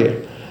agrarian lawyer,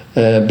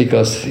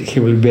 because he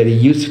will be very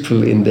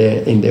useful in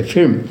the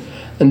firm.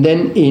 And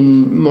then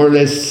in more or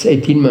less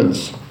 18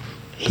 months,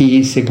 he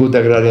is a good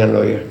agrarian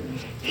lawyer.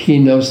 He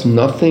knows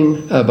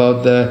nothing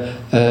about the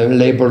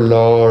labor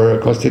law or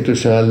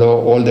constitutional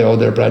law, all the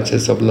other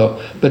branches of law,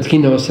 but he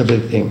knows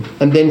everything.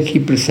 And then he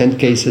presents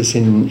cases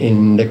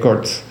in the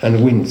courts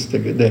and wins,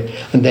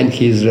 and then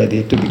he is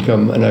ready to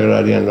become an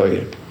agrarian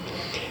lawyer.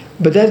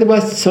 But that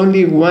was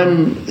only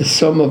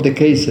some of the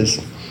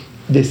cases.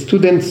 The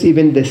students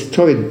even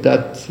destroyed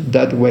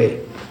that way.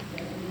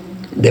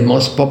 The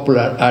most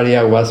popular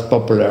area was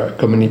popular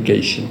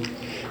communication.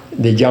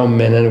 The young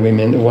men and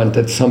women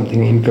wanted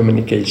something in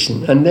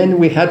communication. And then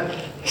we had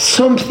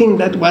something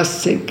that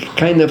was a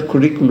kind of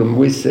curriculum.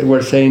 We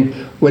were saying,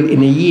 well,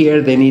 in a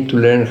year they need to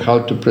learn how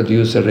to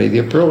produce a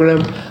radio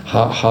program,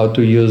 how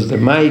to use the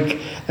mic,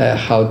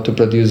 how to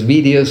produce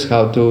videos,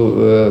 how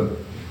to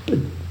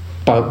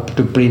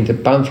print a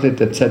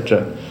pamphlet,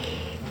 etc.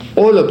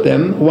 All of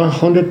them,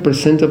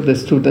 100% of the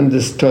students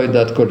destroyed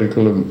that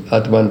curriculum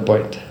at one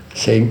point,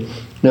 saying,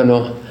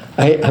 no,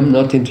 I am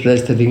not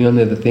interested in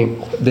another thing.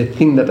 The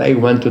thing that I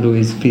want to do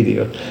is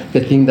video. The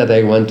thing that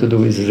I want to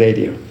do is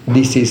radio.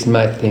 This is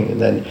my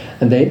thing.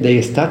 And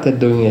they started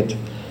doing it.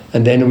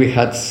 And then we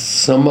had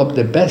some of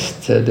the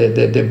best,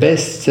 the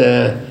best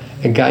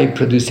guy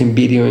producing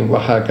video in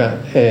Oaxaca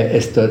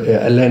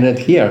learned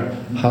here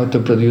how to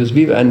produce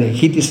video. And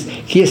he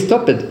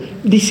stopped it.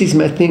 This is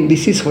my thing.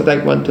 This is what I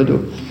want to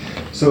do.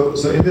 So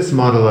in this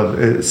model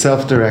of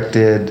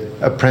self-directed,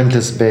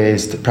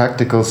 apprentice-based,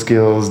 practical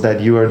skills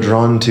that you are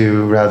drawn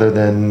to rather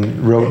than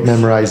rote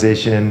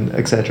memorization,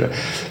 etc.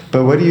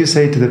 But what do you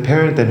say to the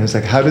parent then who's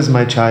like, how does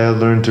my child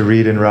learn to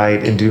read and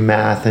write and do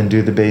math and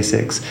do the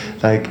basics?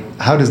 Like,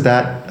 how does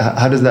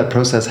that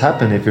process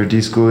happen if you're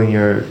deschooling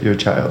your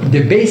child?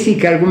 The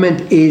basic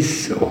argument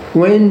is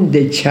when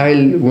the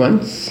child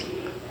wants,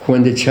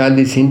 when the child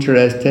is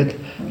interested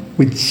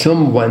with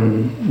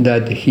someone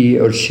that he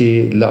or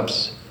she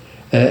loves.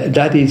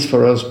 That is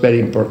for us very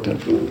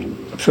important.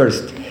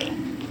 First,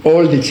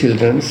 all the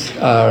children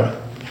are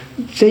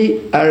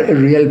a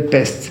real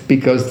pest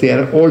because they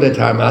are all the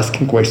time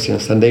asking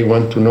questions and they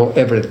want to know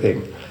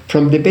everything.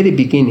 From the very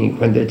beginning,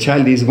 when the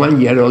child is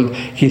 1 year old,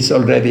 he's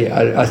already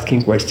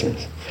asking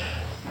questions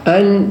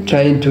and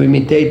trying to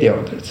imitate the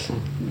others.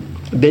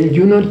 Then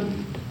you don't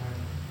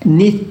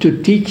need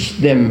to teach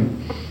them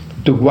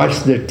to wash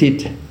their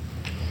teeth,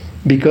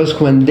 because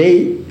when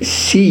they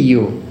see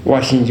you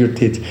washing your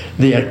teeth,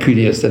 they are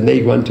curious and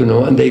they want to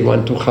know and they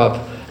want to have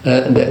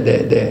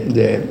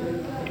the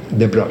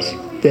brush.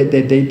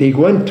 They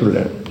want to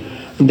learn.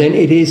 And then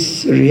it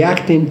is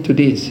reacting to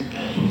this,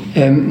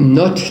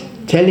 not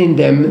telling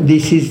them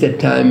this is the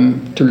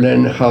time to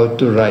learn how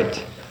to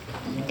write,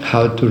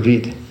 how to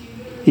read.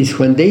 It's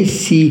when they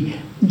see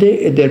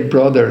their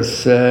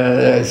brothers,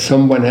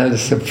 someone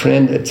else, a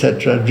friend,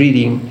 etc.,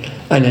 reading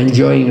and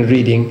enjoying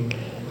reading,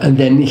 and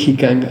then he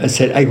can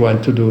say, I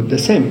want to do the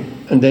same.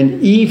 And then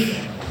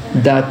if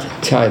that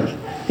child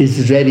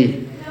is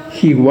ready,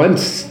 he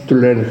wants to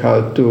learn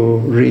how to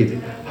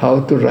read,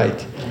 how to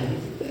write,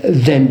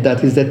 then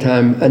that is the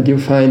time, and you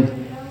find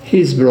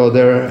his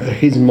brother,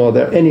 his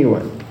mother,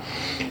 anyone.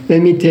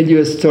 Let me tell you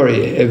a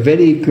story. A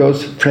very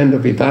close friend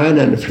of Ivan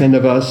and a friend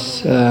of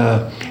us,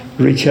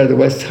 Richard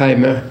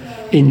Westheimer,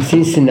 in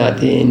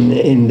Cincinnati,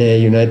 in the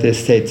United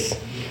States,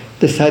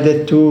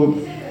 decided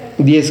to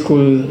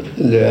de-school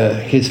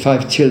his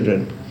 5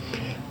 children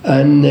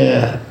and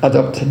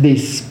adopt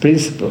this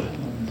principle.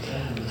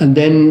 And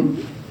then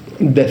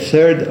the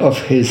third of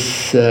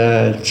his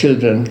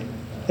children,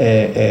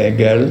 a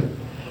girl,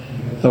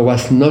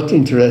 was not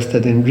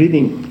interested in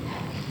reading.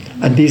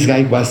 And this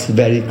guy was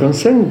very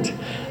concerned.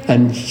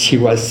 And she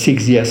was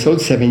 6 years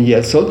old, 7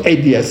 years old,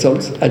 8 years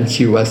old, and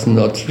she was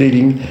not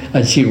reading,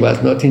 and she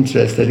was not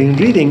interested in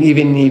reading,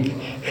 even if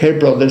her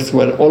brothers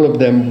were, all of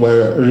them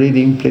were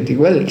reading pretty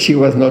well. She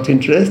was not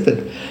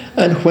interested.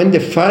 And when the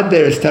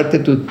father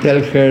started to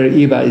tell her,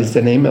 Eva is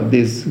the name of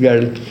this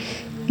girl,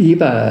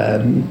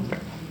 Eva,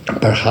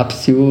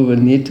 perhaps you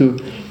need to,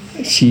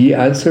 she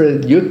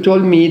answered, you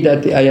told me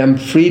that I am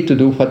free to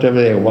do whatever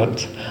I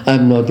want.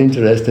 I'm not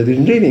interested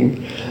in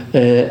reading.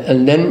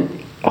 And then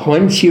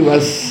when she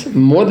was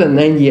more than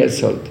 9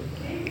 years old,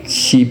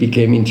 she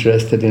became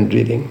interested in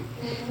reading.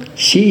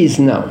 She is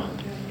now,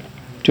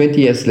 20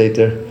 years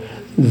later,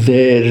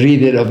 the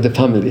reader of the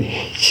family.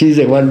 She's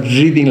the one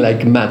reading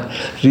like mad,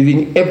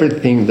 reading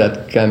everything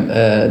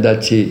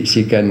that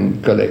she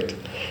can collect.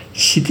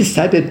 She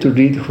decided to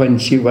read when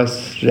she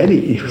was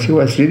ready. She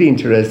was really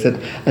interested,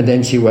 and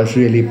then she was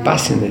really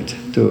passionate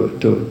to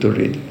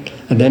read.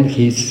 And then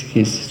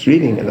he's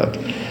reading a lot.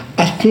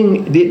 I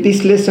think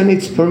this lesson,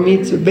 for me,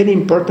 it's a very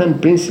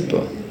important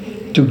principle,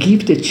 to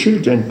give the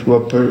children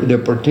the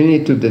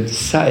opportunity to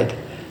decide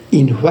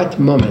in what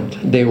moment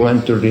they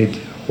want to read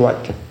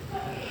what.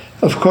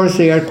 Of course,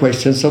 there are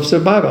questions of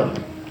survival.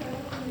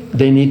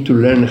 They need to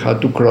learn how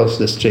to cross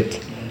the street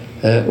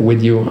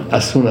with you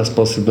as soon as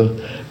possible,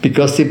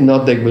 because if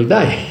not, they will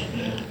die.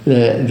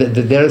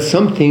 There are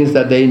some things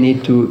that they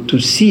need to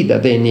see,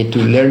 that they need to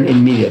learn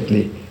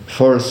immediately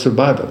for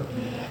survival.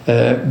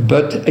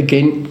 But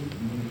again,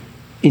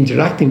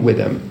 interacting with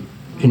them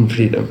in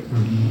freedom,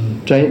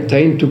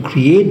 trying to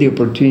create the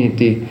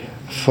opportunity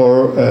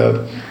for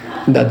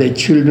that the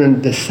children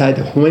decide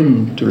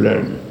when to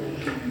learn.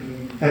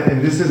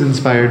 And this is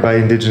inspired by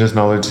indigenous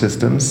knowledge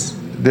systems.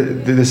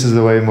 This is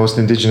the way most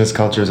indigenous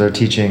cultures are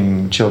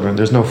teaching children.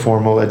 There's no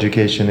formal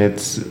education.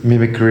 It's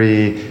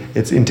mimicry,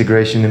 it's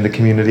integration in the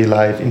community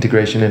life,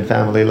 integration in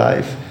family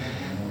life.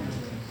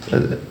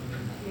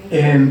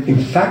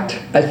 In fact,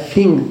 I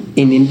think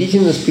in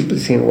indigenous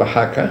peoples in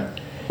Oaxaca,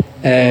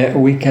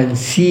 we can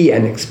see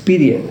and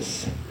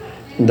experience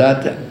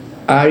that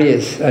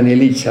Aries and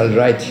Elie shall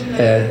write,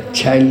 the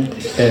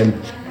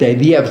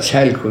idea of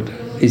childhood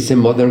is a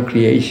modern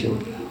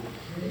creation.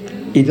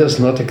 It does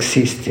not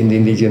exist in the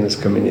indigenous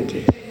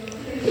community.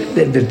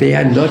 They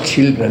are not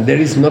children. There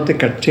is not a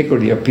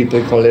category of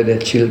people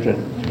called children.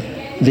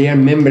 They are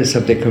members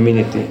of the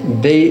community.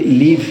 They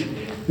leave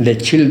the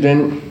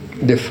children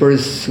the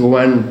first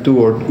 1, 2,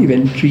 or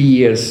even 3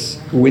 years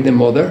with the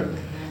mother.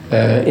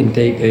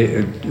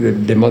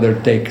 The mother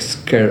takes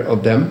care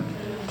of them,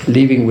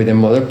 living with the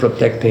mother,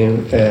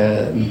 protecting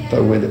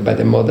by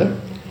the mother.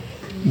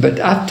 But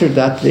after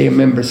that, they are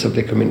members of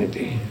the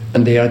community,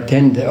 and they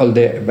attend all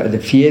the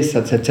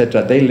fiestas,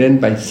 etc. They learn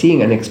by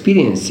seeing and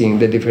experiencing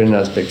the different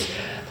aspects.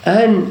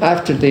 And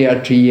after they are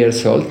 3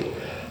 years old,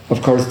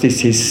 of course,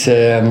 this is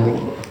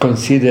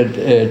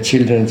considered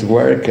children's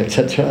work,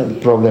 etc.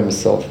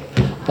 Problems of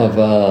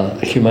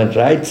human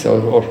rights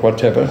or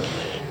whatever.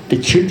 The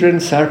children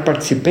are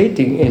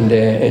participating in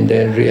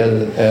the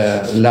real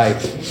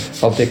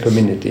life of the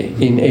community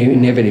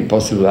in every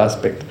possible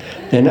aspect.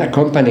 Then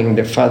accompanying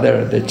the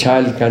father, the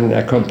child can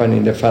accompany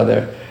the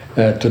father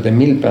to the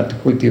milpa to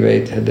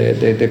cultivate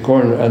the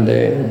corn, and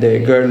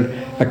the girl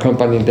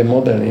accompanying the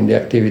mother in the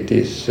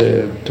activities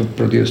to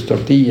produce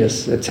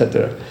tortillas,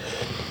 etc.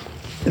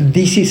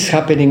 This is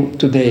happening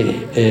today,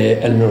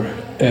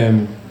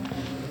 Alnoor.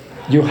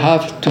 You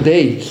have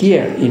today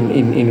here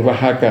in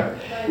Oaxaca,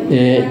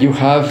 you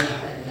have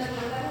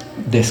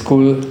the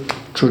school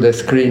through the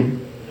screen,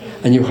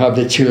 and you have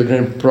the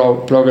children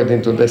plugged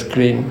into the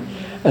screen,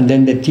 and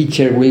then the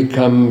teacher will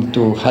come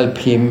to help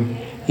him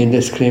in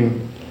the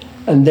screen.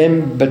 And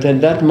then, but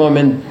at that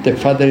moment, the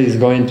father is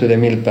going to the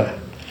milpa,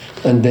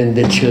 and then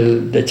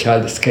the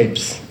child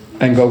escapes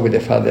and go with the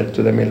father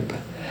to the milpa.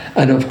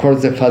 And of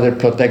course, the father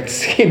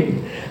protects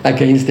him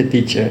against the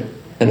teacher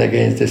and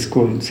against the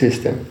school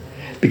system,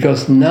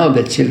 because now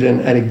the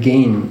children are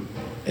again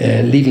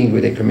living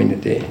with the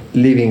community,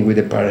 living with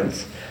the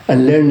parents,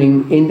 and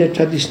learning in the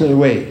traditional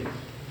way,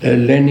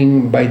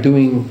 learning by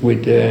doing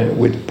with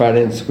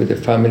parents, with the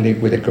family,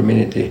 with the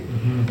community,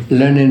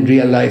 learning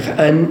real life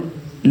and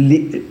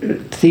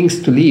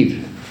things to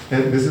live.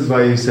 And this is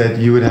why you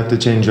said you would have to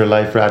change your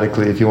life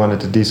radically if you wanted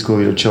to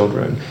deschool your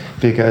children.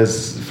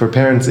 Because for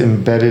parents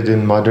embedded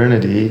in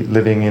modernity,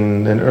 living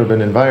in an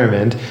urban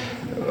environment,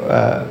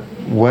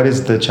 what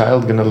is the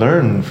child going to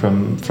learn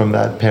from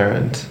that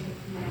parent?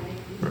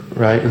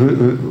 Right?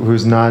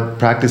 Who's not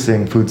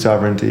practicing food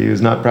sovereignty,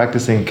 who's not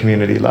practicing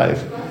community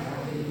life.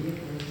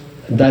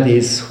 That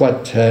is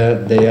what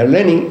they are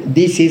learning.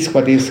 This is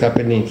what is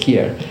happening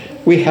here.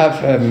 We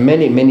have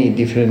many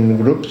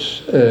different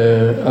groups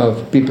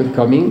of people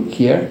coming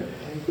here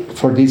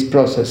for this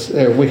process.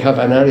 We have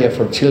an area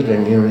for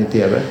children in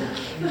Unitierra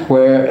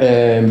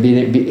where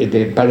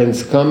the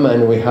parents come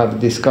and we have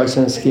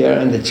discussions here,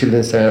 and the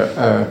children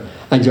are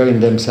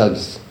enjoying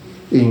themselves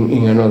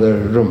in another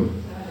room.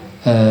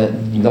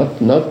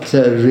 not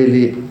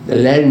really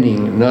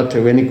learning, not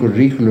any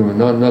curriculum,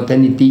 not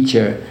any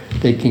teacher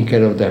taking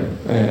care of them,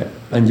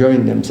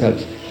 enjoying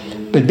themselves,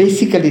 but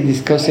basically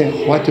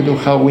discussing what to do,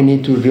 how we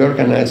need to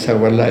reorganize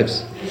our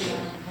lives.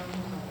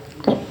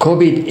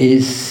 COVID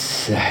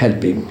is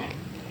helping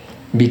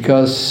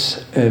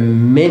because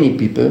many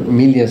people,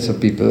 millions of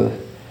people,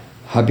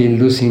 have been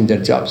losing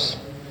their jobs,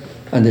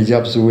 and the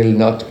jobs will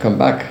not come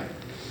back,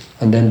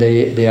 and then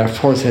they are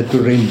forced to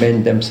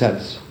reinvent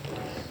themselves.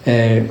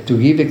 To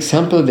give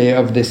example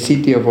of the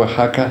city of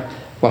Oaxaca,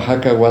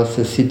 Oaxaca was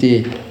a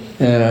city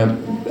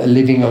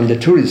living on the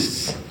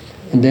tourists,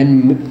 and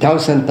then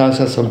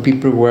thousands of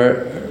people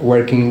were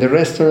working in the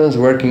restaurants,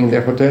 working in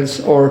the hotels,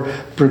 or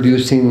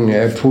producing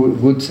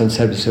food, goods and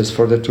services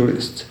for the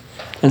tourists.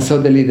 And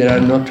suddenly there are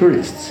no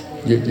tourists.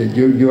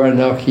 You are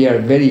now here,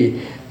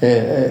 very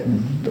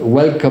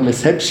welcome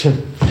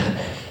exception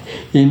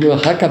in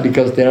Oaxaca,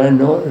 because there are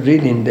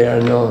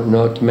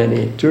not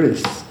many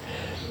tourists.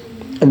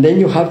 And then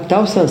you have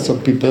thousands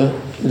of people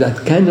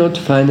that cannot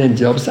find a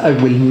job. I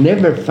will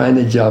never find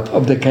a job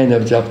of the kind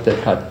of job they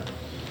had,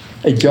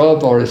 a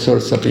job or a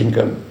source of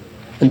income.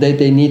 And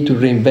they need to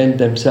reinvent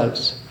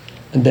themselves.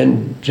 And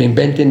then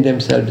reinventing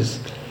themselves,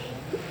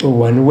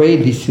 one way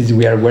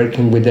we are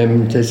working with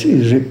them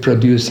is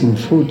reproducing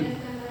food.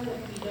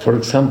 For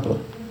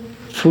example,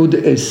 food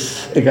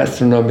is a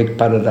gastronomic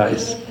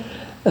paradise,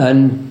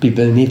 and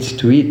people need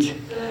to eat.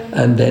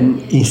 And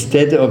then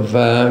instead of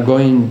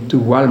going to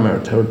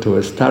Walmart or to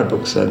a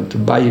Starbucks and to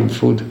buying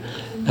food,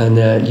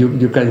 and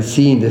you can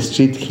see in the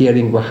street here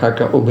in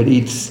Oaxaca, Uber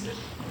Eats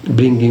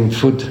bringing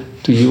food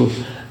to you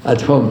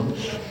at home.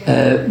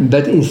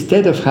 But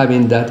instead of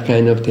having that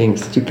kind of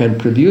things, you can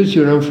produce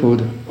your own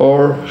food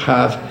or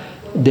have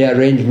the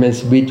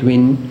arrangements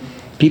between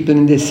people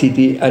in the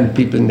city and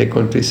people in the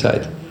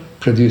countryside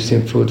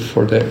producing food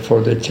for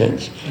the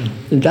change.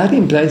 Mm-hmm. That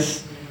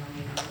implies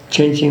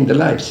changing the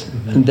lives.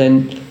 Mm-hmm. And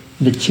then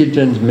the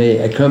children may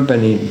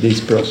accompany this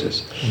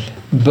process.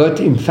 Mm-hmm. But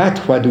in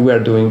fact, what we are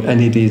doing,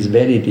 and it is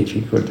very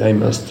difficult, I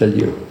must tell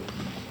you,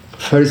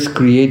 first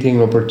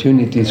creating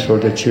opportunities for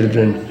the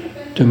children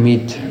to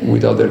meet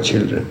with other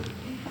children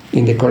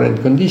in the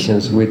current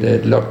conditions with the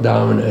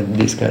lockdown and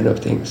these kind of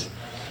things.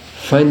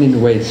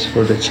 Finding ways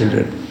for the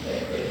children.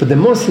 But the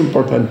most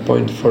important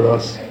point for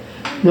us,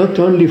 not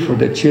only for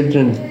the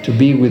children to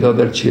be with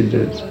other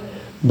children,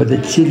 but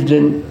the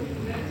children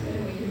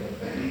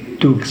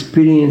to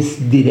experience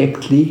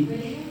directly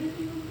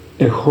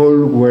a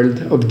whole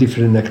world of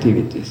different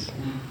activities.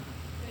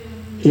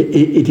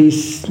 It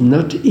is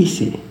not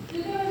easy.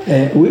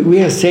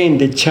 We are saying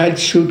the child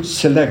should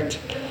select.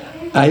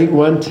 I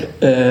want,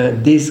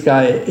 this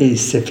guy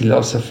is a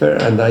philosopher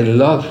and I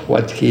love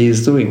what he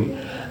is doing,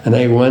 and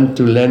I want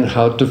to learn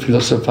how to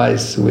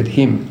philosophize with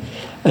him.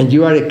 And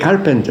you are a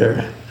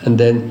carpenter, and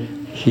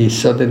then he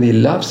suddenly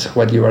loves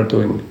what you are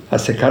doing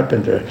as a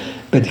carpenter.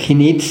 But he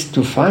needs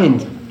to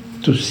find,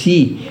 to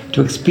see,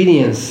 to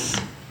experience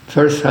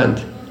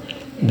firsthand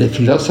the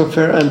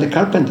philosopher and the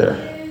carpenter,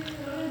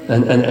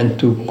 and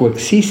to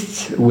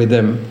coexist with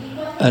them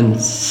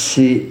and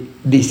see,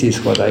 this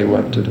is what I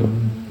want to do.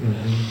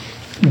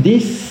 Mm-hmm.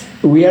 This,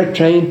 we are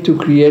trying to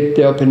create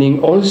the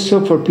opening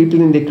also for people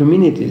in the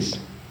communities,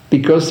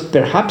 because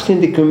perhaps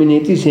in the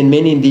communities, in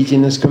many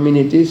indigenous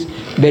communities,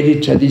 very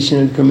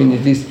traditional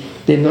communities,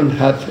 they don't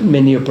have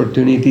many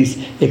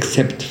opportunities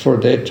except for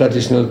the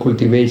traditional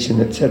cultivation,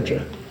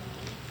 etc.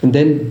 And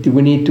then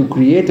we need to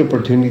create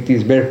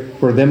opportunities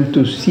for them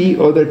to see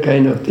other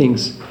kind of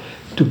things,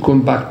 to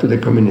come back to the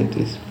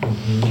communities.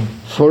 Mm-hmm.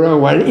 For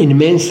our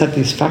immense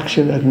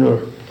satisfaction,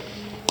 Alnoor,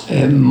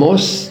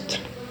 most,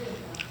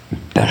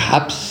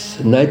 perhaps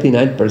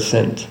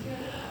 99%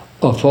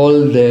 of all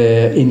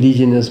the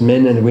indigenous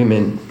men and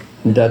women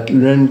that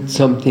learned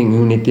something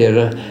in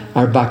Uniterra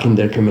are back in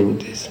their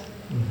communities.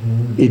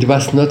 Mm-hmm. It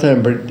was not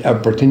an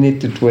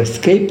opportunity to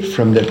escape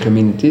from their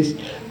communities,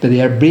 but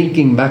they are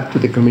bringing back to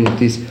the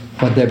communities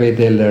whatever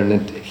they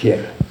learned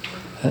here.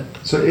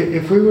 So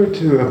if we were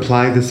to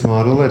apply this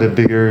model at a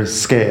bigger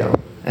scale,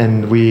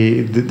 and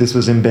this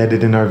was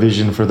embedded in our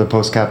vision for the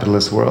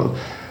post-capitalist world,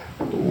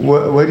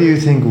 what do you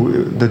think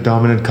the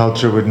dominant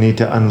culture would need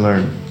to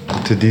unlearn,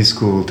 to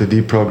deschool, to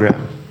deprogram?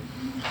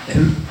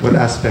 What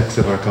aspects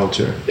of our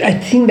culture? I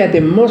think that the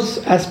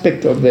most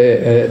aspect of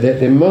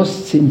the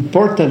most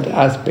important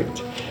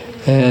aspect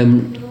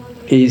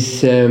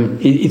is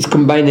it's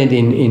combined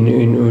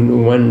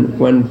in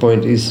one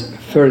point. Is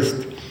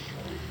first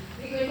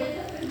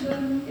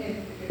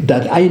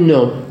that I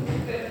know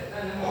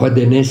what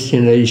the next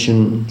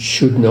generation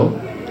should know.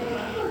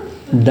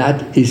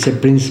 That is a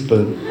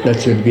principle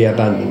that should be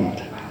abandoned.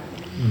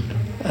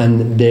 Mm-hmm.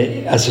 And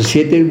the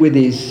associated with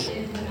this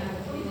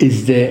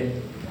is the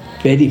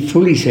very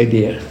foolish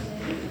idea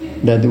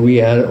that we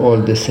are all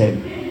the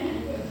same.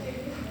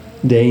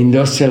 The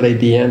industrial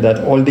idea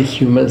that all the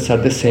humans are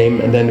the same,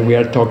 and then we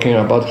are talking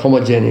about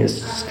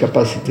homogeneous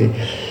capacity.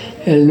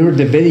 And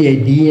the very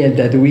idea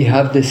that we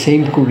have the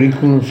same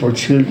curriculum for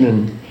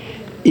children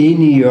in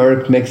New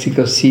York,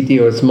 Mexico City,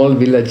 or a small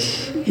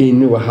village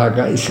in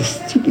Oaxaca is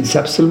stupid. It's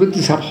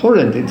absolutely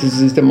abhorrent. It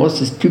is the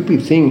most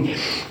stupid thing.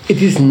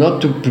 It is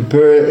not to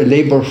prepare a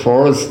labor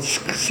force,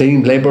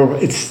 saying labor.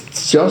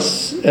 It's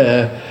just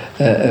a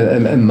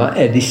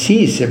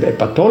disease, a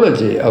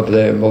pathology of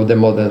the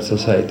modern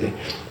society.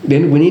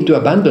 Then we need to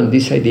abandon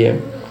this idea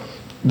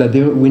that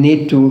we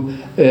need to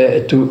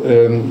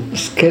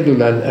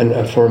schedule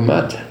and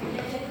format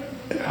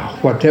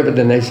whatever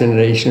the next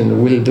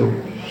generation will do.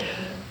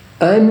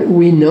 And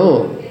we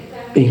know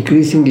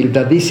increasingly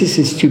that this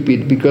is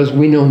stupid because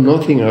we know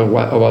nothing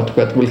about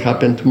what will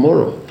happen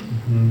tomorrow.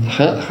 Mm-hmm.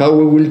 How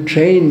we will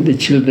train the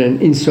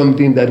children in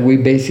something that we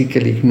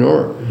basically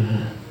ignore.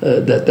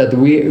 Mm-hmm.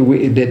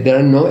 That there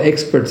are no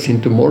experts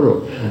in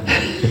tomorrow.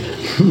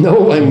 Mm-hmm. No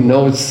one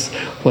knows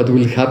what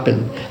will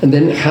happen. And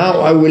then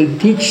how I will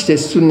teach the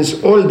students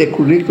all the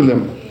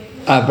curriculum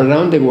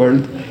around the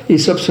world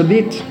is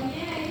obsolete.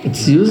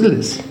 It's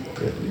useless.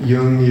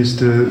 Jung used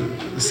to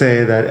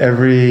say that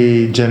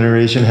every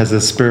generation has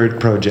a spirit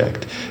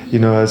project,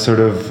 a sort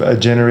of a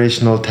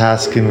generational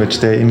task in which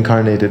they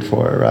incarnated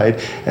for, right?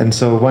 And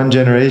so one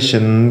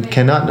generation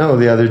cannot know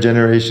the other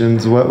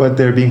generations what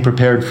they're being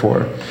prepared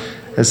for,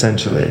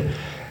 essentially.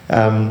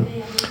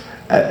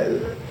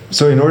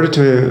 So in order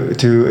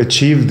to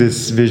achieve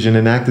this vision,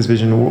 enact this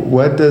vision,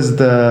 what does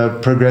the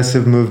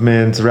progressive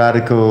movements,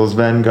 radicals,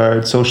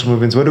 vanguard, social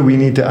movements, what do we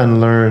need to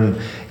unlearn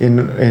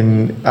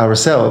in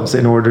ourselves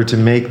in order to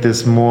make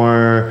this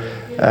more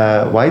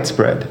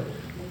widespread?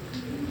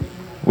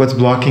 What's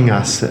blocking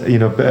us?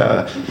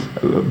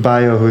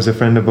 Bayo, who's a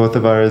friend of both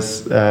of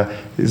ours,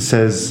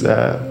 says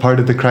part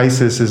of the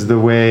crisis is the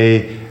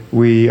way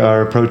we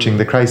are approaching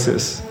the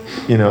crisis,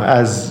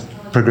 as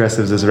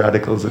progressives, as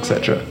radicals,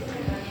 etc.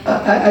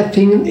 I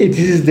think it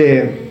is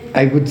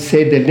I would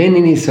say the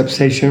Leninist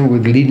obsession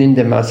with leading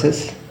the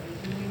masses.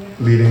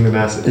 Leading the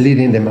masses.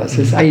 Leading the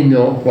masses. I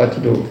know what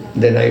to do.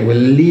 Then I will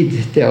lead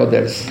the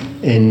others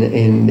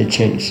in the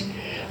change.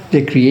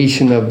 The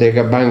creation of the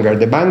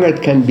vanguard. The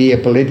vanguard can be a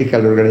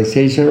political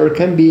organization or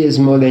can be a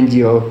small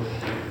NGO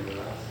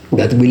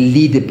that will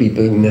lead the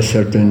people in a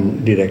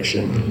certain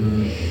direction.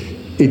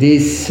 Mm-hmm. It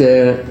is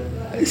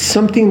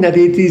something that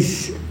it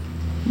is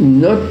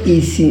not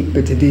easy,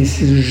 but it is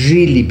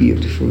really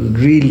beautiful,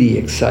 really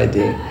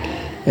exciting.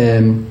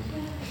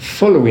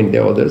 Following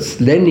the others,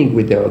 learning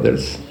with the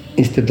others,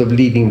 instead of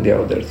leading the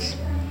others.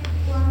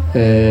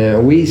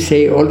 We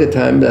say all the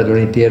time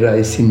that Tierra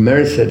is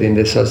immersed in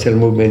the social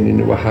movement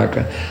in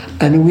Oaxaca,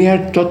 and we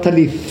are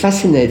totally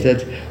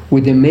fascinated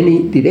with the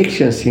many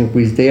directions in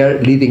which they are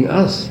leading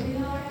us.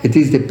 It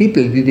is the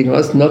people leading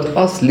us, not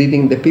us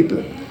leading the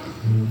people.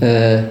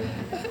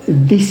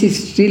 This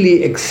is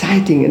really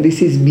exciting, and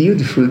this is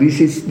beautiful.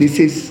 This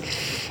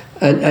is,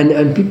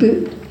 and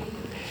people.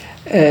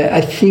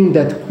 I think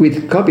that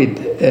with COVID,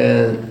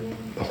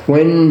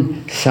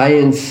 when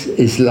science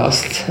is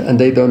lost and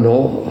they don't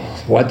know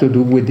what to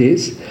do with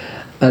this,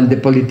 and the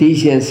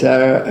politicians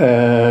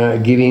are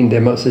giving the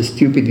most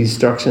stupid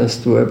instructions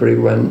to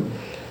everyone,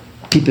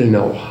 people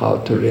know how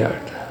to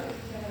react.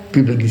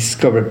 People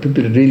discover.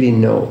 People really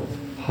know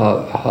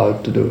how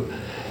to do.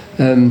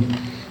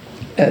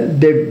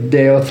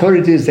 The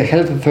authorities, the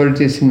health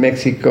authorities in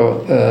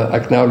Mexico,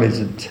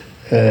 acknowledged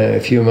a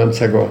few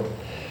months ago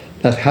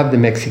that half the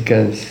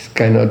Mexicans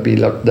cannot be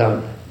locked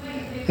down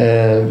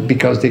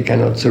because they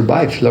cannot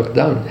survive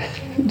lockdown.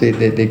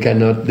 They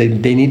cannot.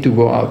 They need to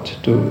go out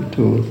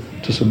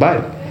to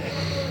survive.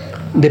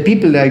 The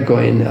people are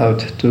going out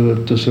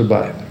to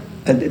survive.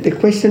 And the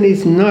question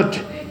is not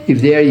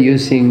if they are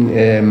using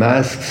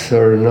masks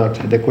or not.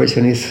 The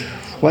question is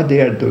what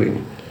they are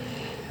doing.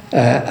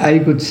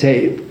 I would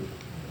say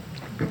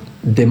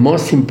the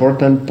most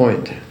important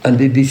point, and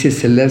this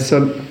is a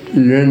lesson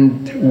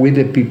learned with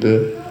the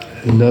people,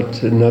 not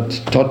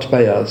taught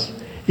by us,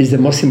 is the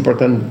most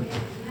important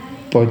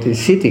point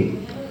is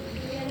eating.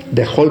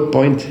 The whole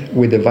point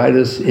with the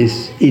virus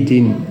is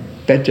eating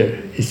better,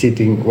 is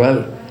eating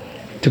well,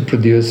 to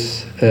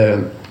produce,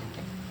 to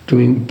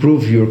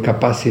improve your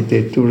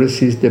capacity to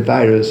resist the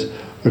virus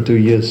or to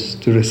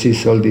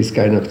resist all these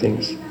kind of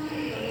things.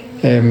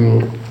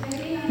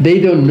 They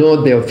don't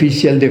know the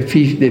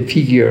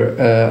figure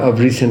of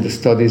recent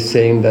studies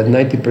saying that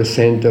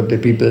 90% of the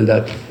people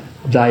that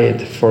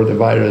died for the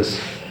virus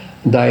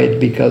died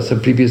because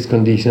of previous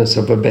conditions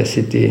of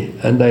obesity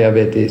and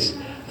diabetes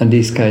and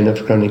these kind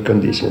of chronic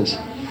conditions.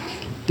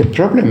 The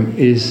problem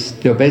is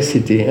the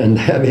obesity and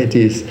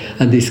diabetes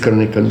and these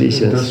chronic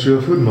conditions. The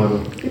industrial food model.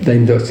 The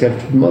industrial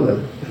food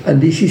model.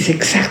 And this is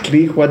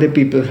exactly what the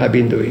people have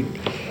been doing.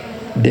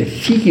 The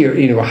figure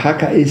in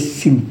Oaxaca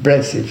is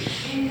impressive.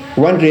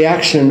 One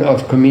reaction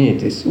of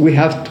communities. We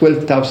have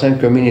 12,000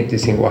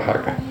 communities in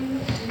Oaxaca.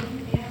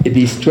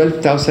 These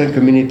 12,000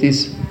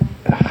 communities,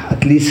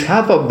 at least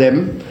half of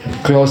them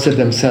closed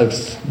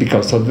themselves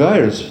because of the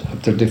virus,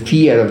 after the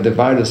fear of the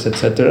virus,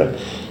 etc.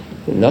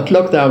 Not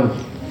lockdown,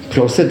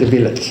 closed the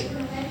village.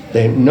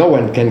 Then no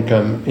one can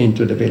come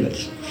into the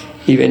village.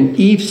 Even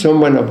if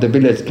someone of the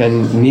village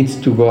needs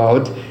to go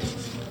out,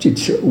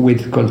 it's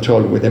with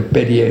control, with a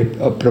very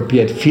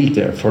appropriate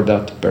filter for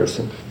that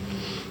person.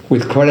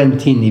 With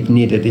quarantine if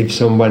needed, if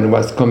someone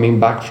was coming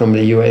back from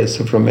the US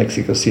or from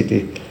Mexico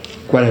City,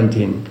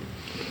 quarantine.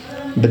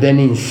 But then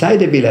inside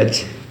the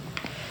village,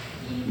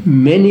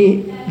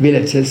 many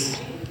villages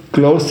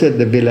closed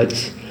the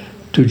village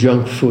to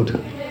junk food.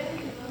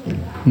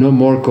 No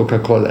more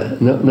Coca-Cola,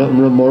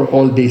 no more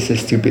all these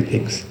stupid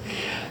things.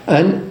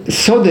 And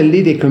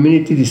suddenly the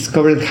community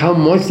discovered how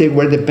much they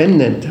were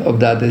dependent of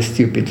that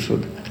stupid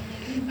food.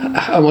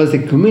 How was the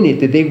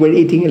community? They were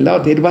eating a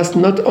lot. It was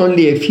not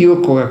only a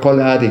few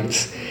Coca-Cola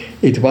addicts.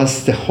 It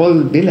was the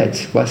whole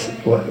village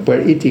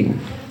were eating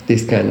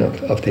these kind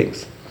of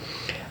things.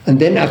 And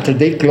then after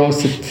they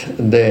closed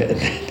the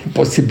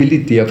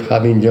possibility of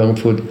having junk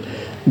food,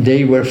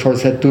 they were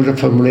forced to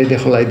reformulate the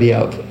whole idea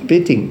of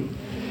eating.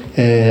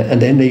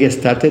 And then they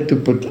started to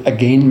put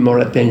again more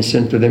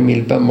attention to the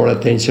milpa, more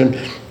attention,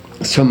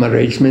 some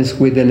arrangements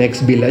with the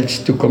next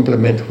village to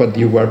complement what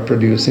you were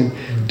producing,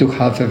 to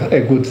have a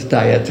good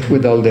diet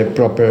with all the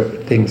proper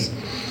things.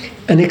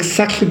 And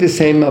exactly the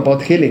same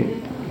about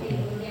healing.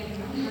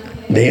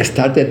 They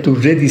started to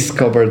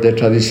rediscover the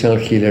traditional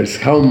healers,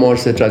 how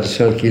much the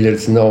traditional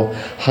healers know,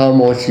 how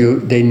much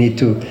they need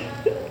to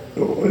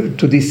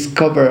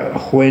discover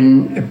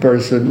when a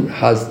person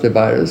has the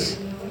virus,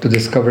 to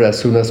discover as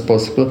soon as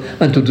possible,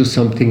 and to do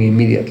something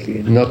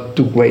immediately, not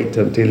to wait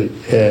until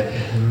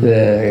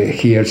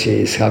he or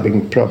she is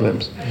having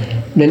problems.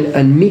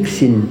 And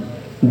mixing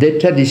the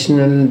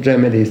traditional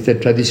remedies, the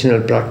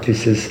traditional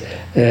practices,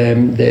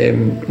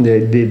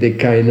 the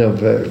kind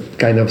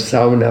of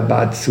sauna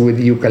baths with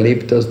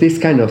eucalyptus, these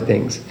kind of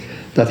things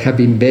that have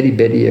been very,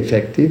 very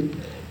effective.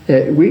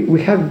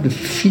 We have the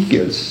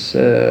figures,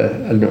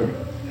 Alnoor.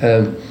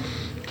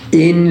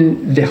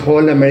 In the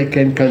whole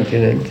American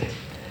continent,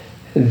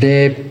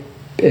 the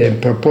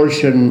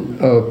proportion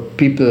of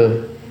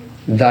people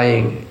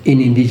dying in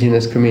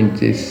indigenous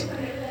communities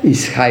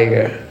is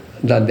higher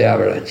than the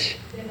average.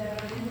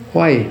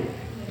 Why?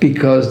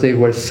 Because they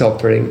were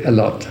suffering a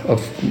lot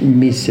of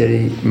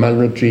misery,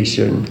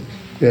 malnutrition,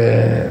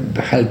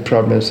 health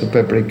problems of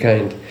every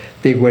kind.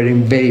 They were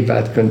in very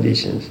bad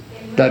conditions.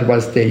 That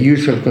was the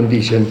usual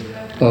condition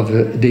of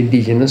the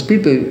indigenous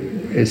people,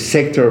 a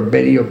sector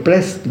very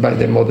oppressed by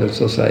the modern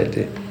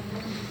society.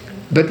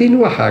 But in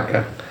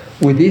Oaxaca,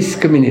 with these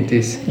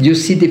communities, you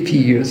see the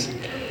figures.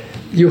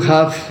 You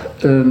have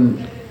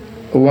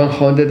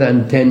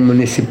 110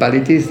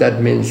 municipalities,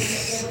 that means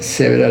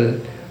several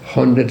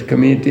hundred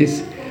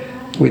communities,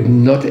 with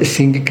not a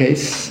single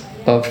case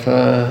of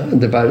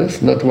the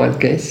virus, not one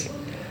case.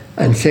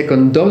 And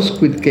second, those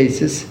with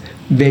cases,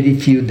 very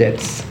few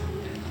deaths.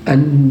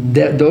 And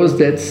those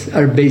deaths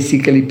are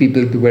basically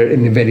people who were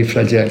in very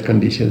fragile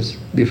conditions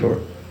before.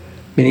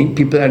 Meaning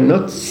people are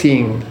not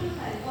seeing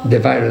the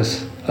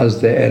virus as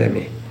the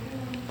enemy.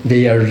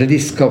 They are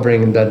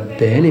rediscovering that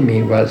the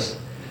enemy was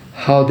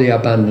how they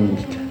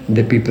abandoned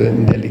the people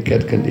in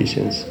delicate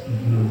conditions,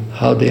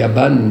 how they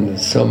abandoned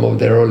some of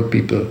their old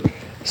people,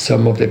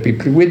 some of the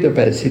people with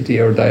obesity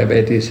or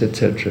diabetes,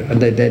 etc.,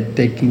 and they're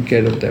taking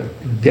care of them.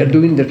 They're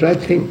doing the right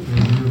thing.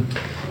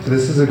 So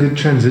this is a good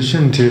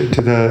transition to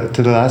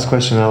the last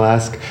question I'll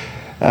ask.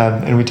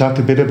 And we talked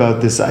a bit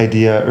about this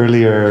idea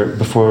earlier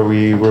before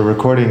we were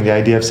recording, the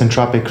idea of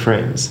syntropic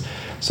frames.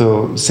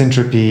 So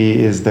syntropy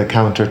is the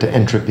counter to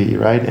entropy,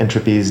 right?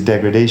 Entropy is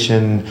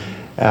degradation,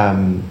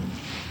 and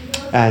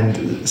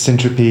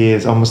syntropy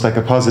is almost like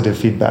a positive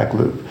feedback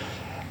loop.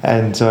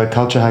 And so at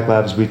Culture Hack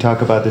Labs, we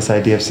talk about this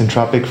idea of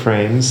syntropic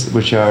frames,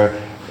 which are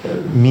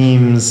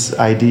memes,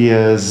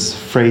 ideas,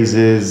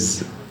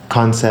 phrases,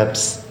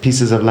 concepts,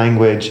 pieces of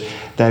language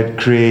that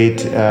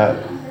create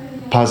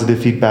positive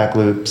feedback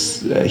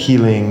loops,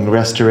 healing,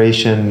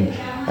 restoration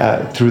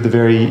through the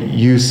very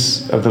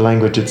use of the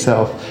language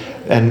itself.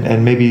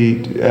 And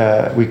maybe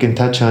we can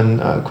touch on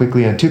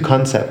quickly on two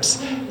concepts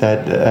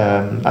that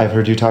I've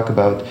heard you talk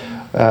about.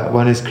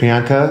 One is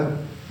criança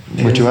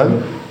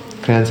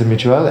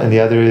mutual, and the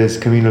other is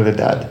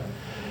comunidad.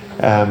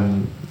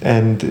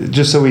 And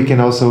just so we can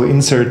also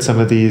insert some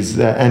of these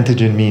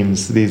antigen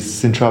memes, these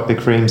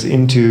syntropic frames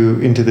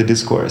into the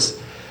discourse.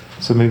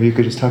 So maybe you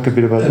could just talk a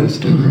bit about those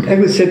two. I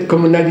would say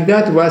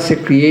comunidad was a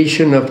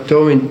creation of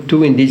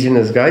two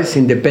indigenous guys,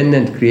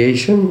 independent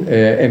creation.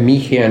 A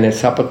Mije and a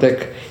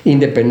Zapotec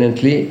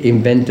independently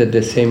invented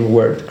the same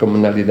word,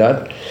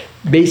 comunidad,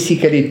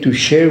 basically to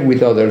share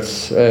with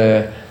others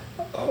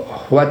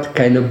what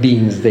kind of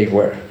beings they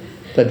were.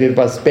 That it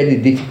was very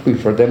difficult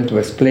for them to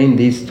explain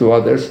this to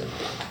others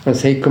and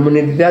say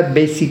comunidad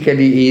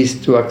basically is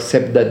to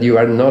accept that you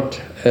are not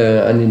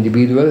an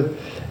individual,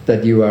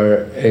 that you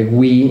are a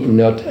we,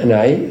 not an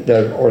I,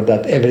 or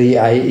that every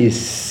I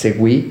is a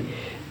we,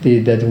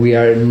 that we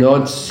are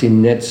nodes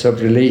in nets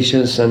of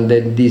relations, and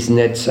that these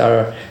nets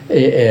are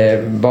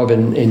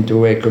woven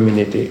into a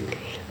community.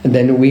 And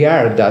then we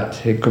are that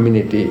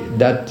community,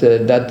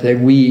 that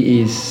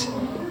we is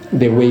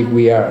the way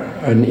we are.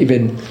 And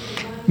even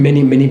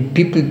many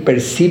people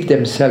perceive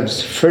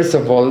themselves, first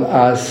of all,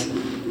 as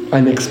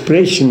an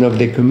expression of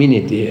the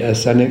community,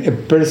 as a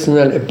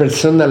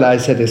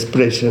personalized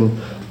expression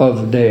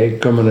of the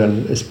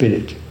communal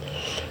spirit.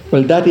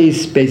 Well, that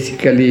is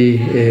basically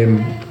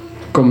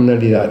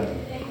comunalidad.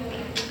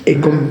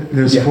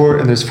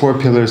 There's four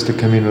pillars to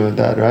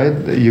comunalidad,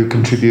 right? You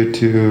contribute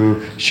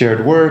to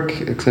shared work,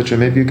 etc.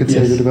 Maybe you could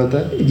say a bit about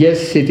that?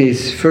 Yes, it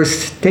is.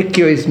 First,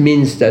 tequio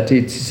means that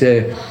it's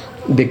the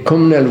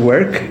communal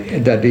work,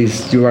 that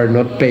is, you are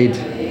not paid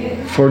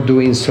for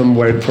doing some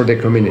work for the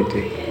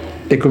community.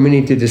 The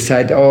community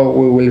decide,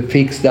 we will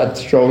fix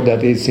that road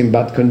that is in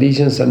bad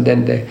conditions, and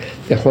then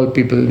the whole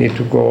people need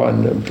to go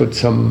and put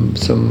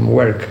some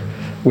work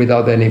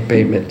without any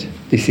payment.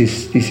 This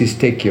is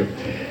tequio.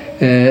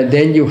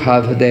 Then you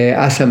have the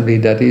assembly,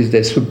 that is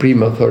the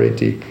supreme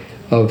authority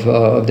of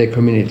the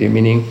community,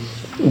 meaning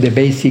the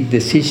basic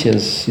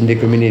decisions in the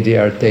community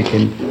are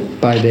taken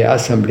by the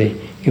assembly,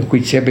 in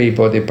which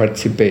everybody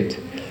participates.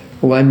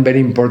 One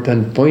very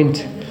important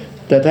point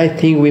that I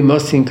think we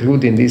must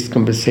include in this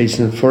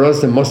conversation, for us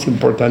the most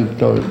important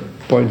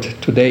point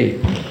today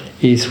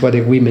is what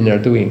the women are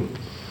doing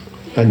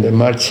on the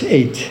March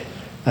 8th.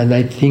 And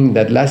I think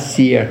that last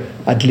year,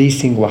 at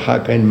least in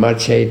Oaxaca, in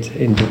March 8th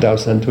in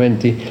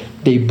 2020,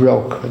 they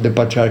broke the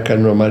patriarchal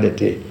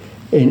normality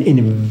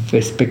in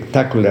a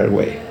spectacular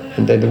way.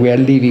 And that we are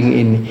living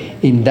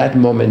in that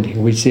moment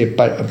in which the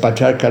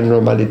patriarchal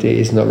normality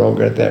is no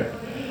longer there.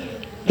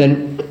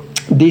 Then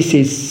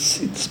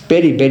it's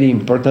very, very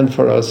important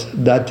for us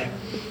that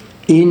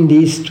in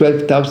these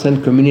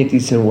 12,000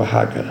 communities in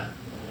Oaxaca,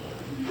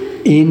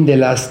 in the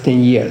last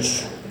 10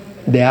 years,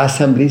 the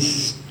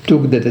assemblies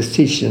took the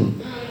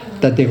decision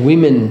that the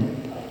women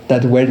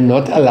that were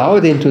not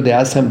allowed into the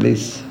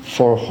assemblies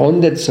for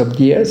hundreds of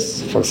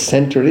years, for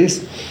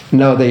centuries,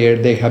 now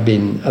they have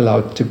been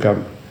allowed to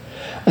come.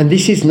 And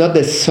this is not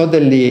that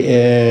suddenly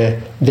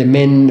the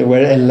men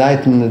were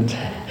enlightened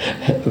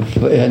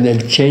and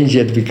then changed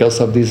it because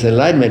of this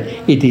enlightenment.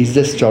 It is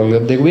the struggle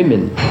of the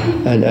women.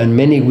 And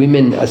many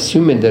women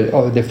assumed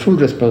the full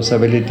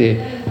responsibility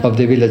of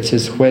the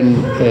villages when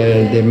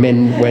the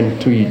men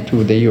went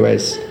to the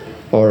US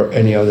or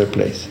any other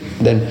place.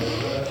 Then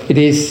it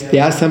is the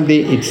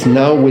assembly, it's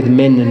now with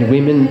men and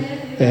women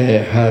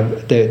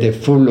have the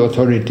full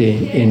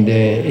authority in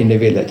the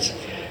village.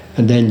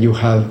 And then you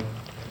have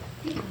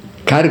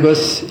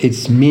cargos.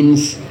 It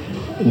means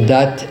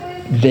that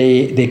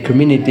the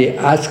community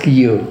asks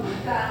you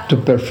to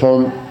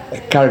perform a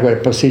cargo, a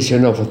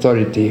position of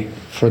authority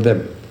for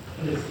them.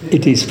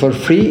 It is for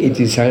free, it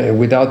is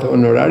without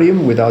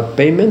honorarium, without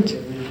payment,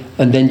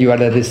 and then you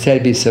are at the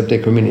service of the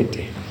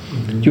community.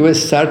 Mm-hmm. You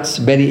start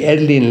very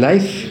early in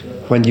life,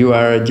 when you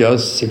are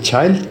just a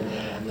child,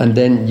 and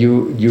then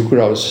you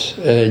grow.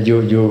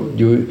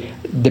 You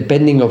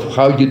depending of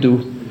how you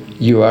do,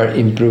 you are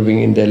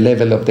improving in the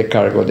level of the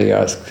cargo they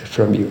ask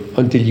from you,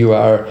 until you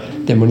are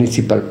the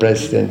municipal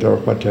president or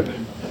whatever.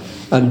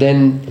 And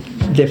then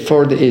the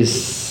fourth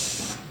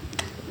is,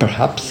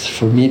 perhaps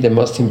for me the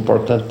most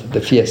important, the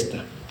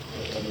fiesta.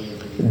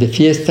 The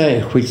fiesta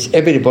in which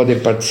everybody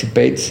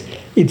participates.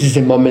 It is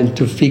a moment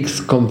to fix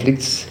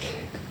conflicts.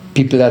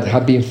 People that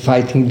have been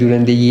fighting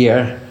during the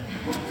year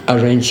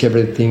arrange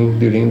everything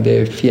during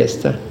the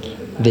fiesta.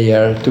 They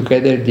are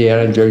together, they are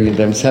enjoying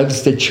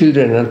themselves. The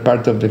children are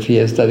part of the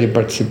fiesta, they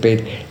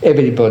participate,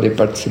 everybody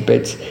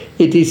participates.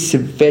 It is a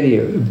very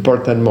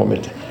important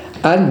moment.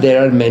 And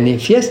there are many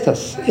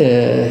fiestas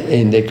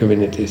in the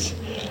communities.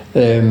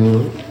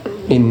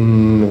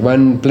 In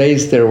one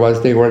place they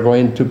were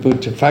going to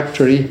put a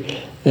factory.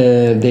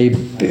 They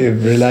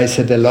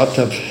realized a lot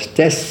of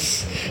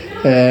tests,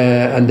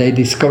 and they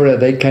discovered that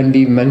they can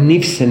be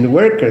magnificent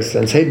workers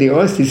and say,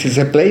 this is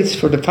a place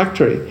for the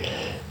factory.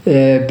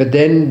 But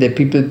then the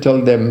people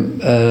told them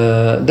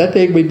that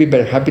they will be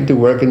very happy to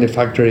work in the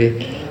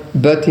factory,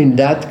 but in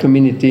that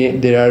community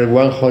there are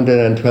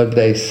 112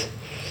 days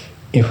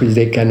in which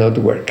they cannot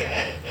work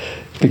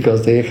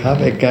because they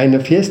have a kind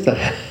of fiesta.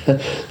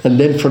 And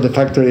then for the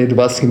factory it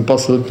was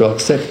impossible to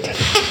accept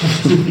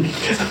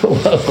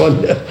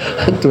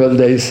 112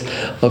 days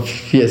of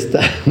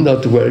fiesta,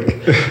 not work.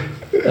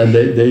 And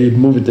they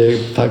moved the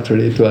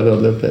factory to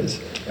another place.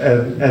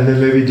 And then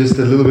maybe just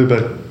a little bit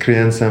about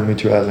Crianza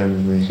Mutual.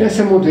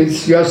 Crianza Mutual,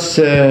 it's just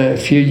a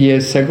few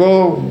years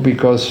ago,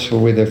 because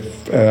with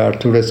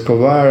Arturo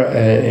Escobar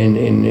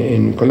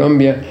in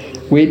Colombia,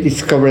 we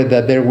discovered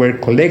that there were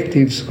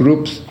collectives,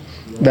 groups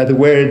that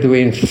were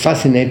doing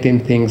fascinating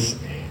things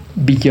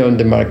beyond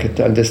the market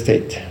and the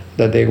state,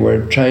 that they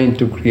were trying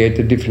to create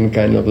a different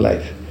kind of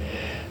life.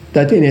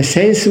 That in a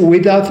sense,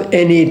 without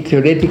any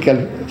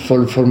theoretical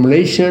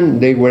formulation,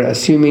 they were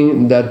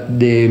assuming that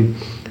the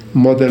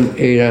modern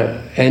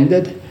era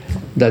ended,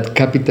 that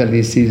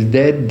capitalism is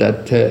dead,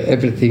 that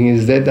everything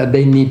is dead, that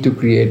they need to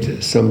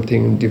create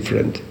something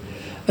different.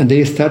 And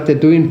they started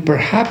doing,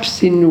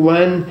 perhaps in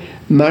one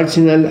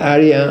marginal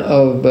area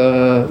of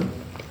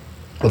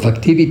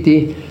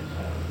activity,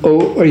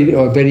 or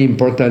a very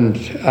important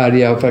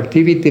area of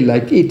activity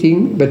like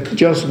eating, but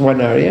just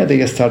one area.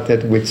 They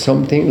started with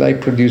something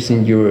like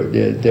producing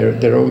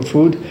their own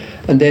food,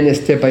 And then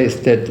step by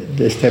step,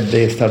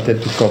 they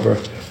started to cover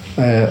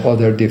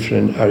other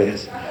different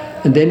areas.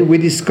 And then we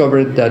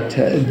discovered that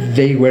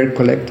they were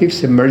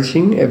collectives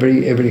emerging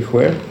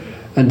everywhere.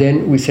 And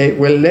then we say,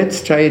 well,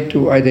 let's try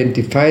to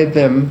identify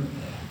them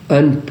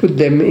and put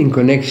them in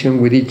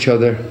connection with each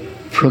other,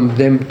 from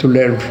them to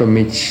learn from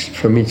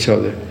each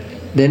other.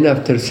 Then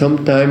after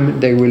some time,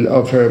 they will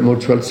offer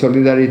mutual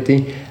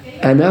solidarity.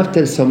 And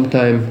after some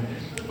time,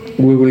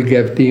 we will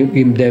give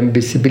them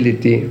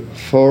visibility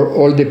for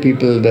all the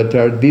people that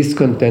are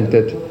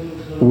discontented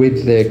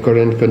with the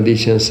current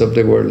conditions of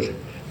the world,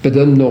 but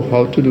don't know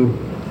how to do,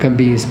 can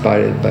be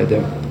inspired by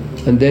them.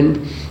 And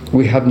then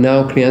we have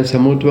now Crianza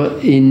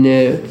Mutua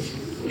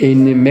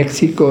in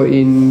Mexico,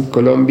 in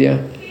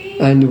Colombia,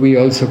 and we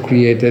also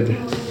created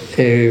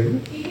a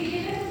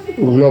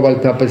global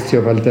tapestry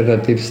of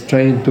alternatives,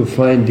 trying to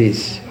find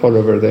this all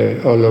over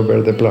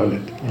the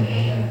planet.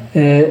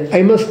 Mm-hmm.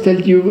 I must tell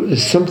you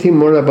something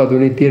more about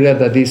Unitira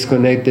that is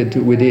connected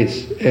with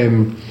this.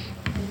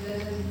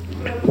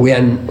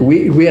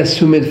 We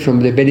assumed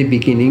from the very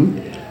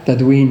beginning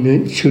that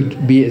we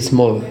should be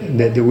small,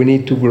 that we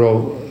need to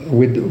grow.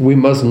 We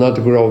must not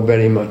grow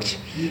very much.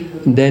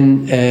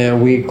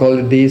 Then we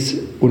call this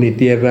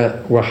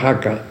Unitierra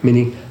Oaxaca,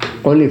 meaning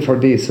only for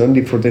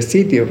the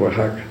city of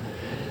Oaxaca.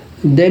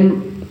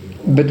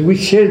 But we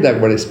shared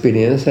our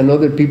experience, and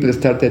other people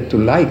started to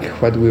like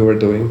what we were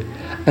doing,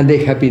 and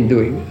they have been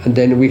doing. And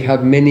then we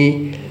have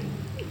many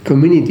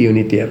community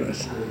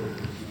Unitierras.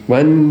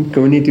 One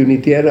community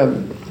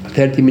Unitierra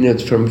 30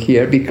 minutes from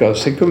here,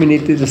 because the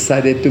community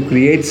decided to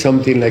create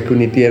something like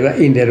Unitierra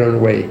in their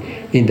own way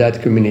in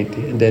that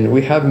community. And then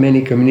we have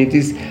many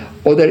communities.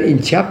 Other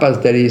in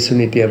Chiapas, there is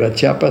Unitierra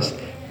Chiapas,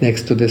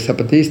 next to the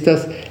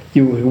Zapatistas.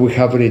 We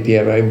have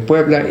Unitierra in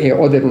Puebla, and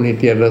other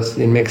Unitierras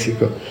in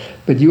Mexico.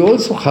 But you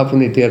also have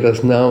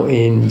Unitierras now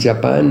in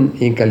Japan,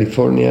 in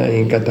California,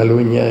 in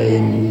Catalonia,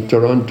 in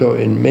Toronto,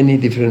 in many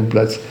different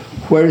places,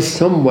 where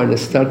someone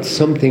starts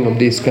something of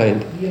this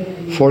kind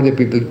for the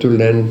people to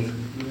learn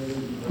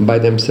by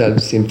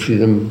themselves in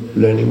freedom,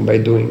 learning by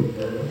doing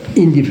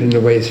in different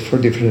ways for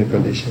different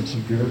conditions.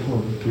 Beautiful,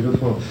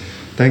 beautiful.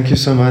 Thank you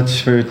so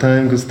much for your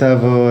time,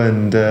 Gustavo,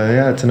 and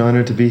it's an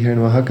honor to be here in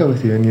Oaxaca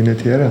with you in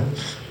Unitierra.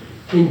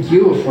 Thank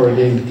you for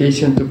the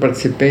invitation to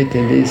participate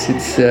in this.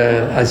 It's,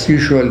 as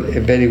usual, a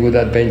very good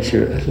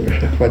adventure,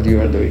 what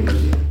you are doing.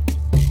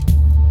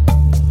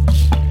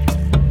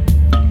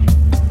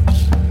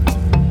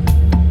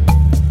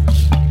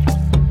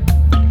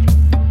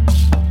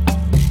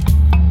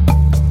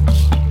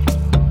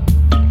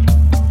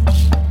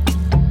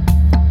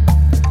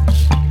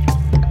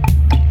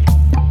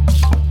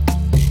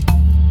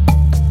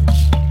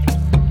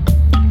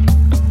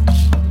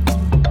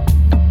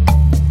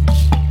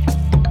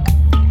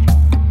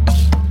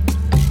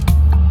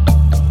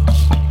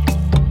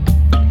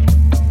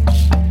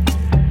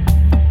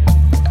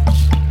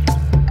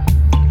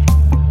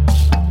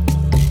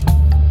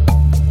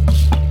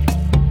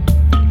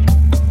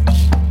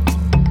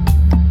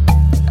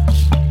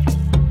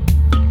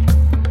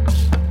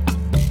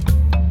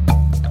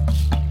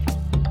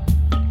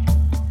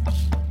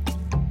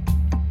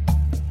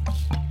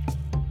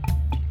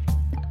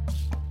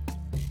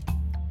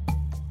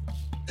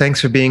 Thanks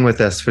for being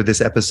with us for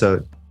this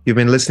episode. You've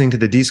been listening to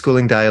the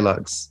Deschooling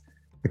Dialogues,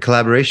 a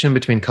collaboration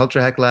between Culture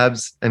Hack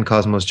Labs and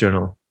Kosmos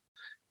Journal.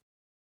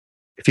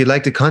 If you'd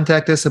like to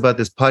contact us about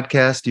this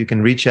podcast, you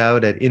can reach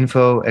out at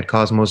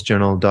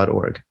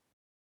info@kosmosjournal.org.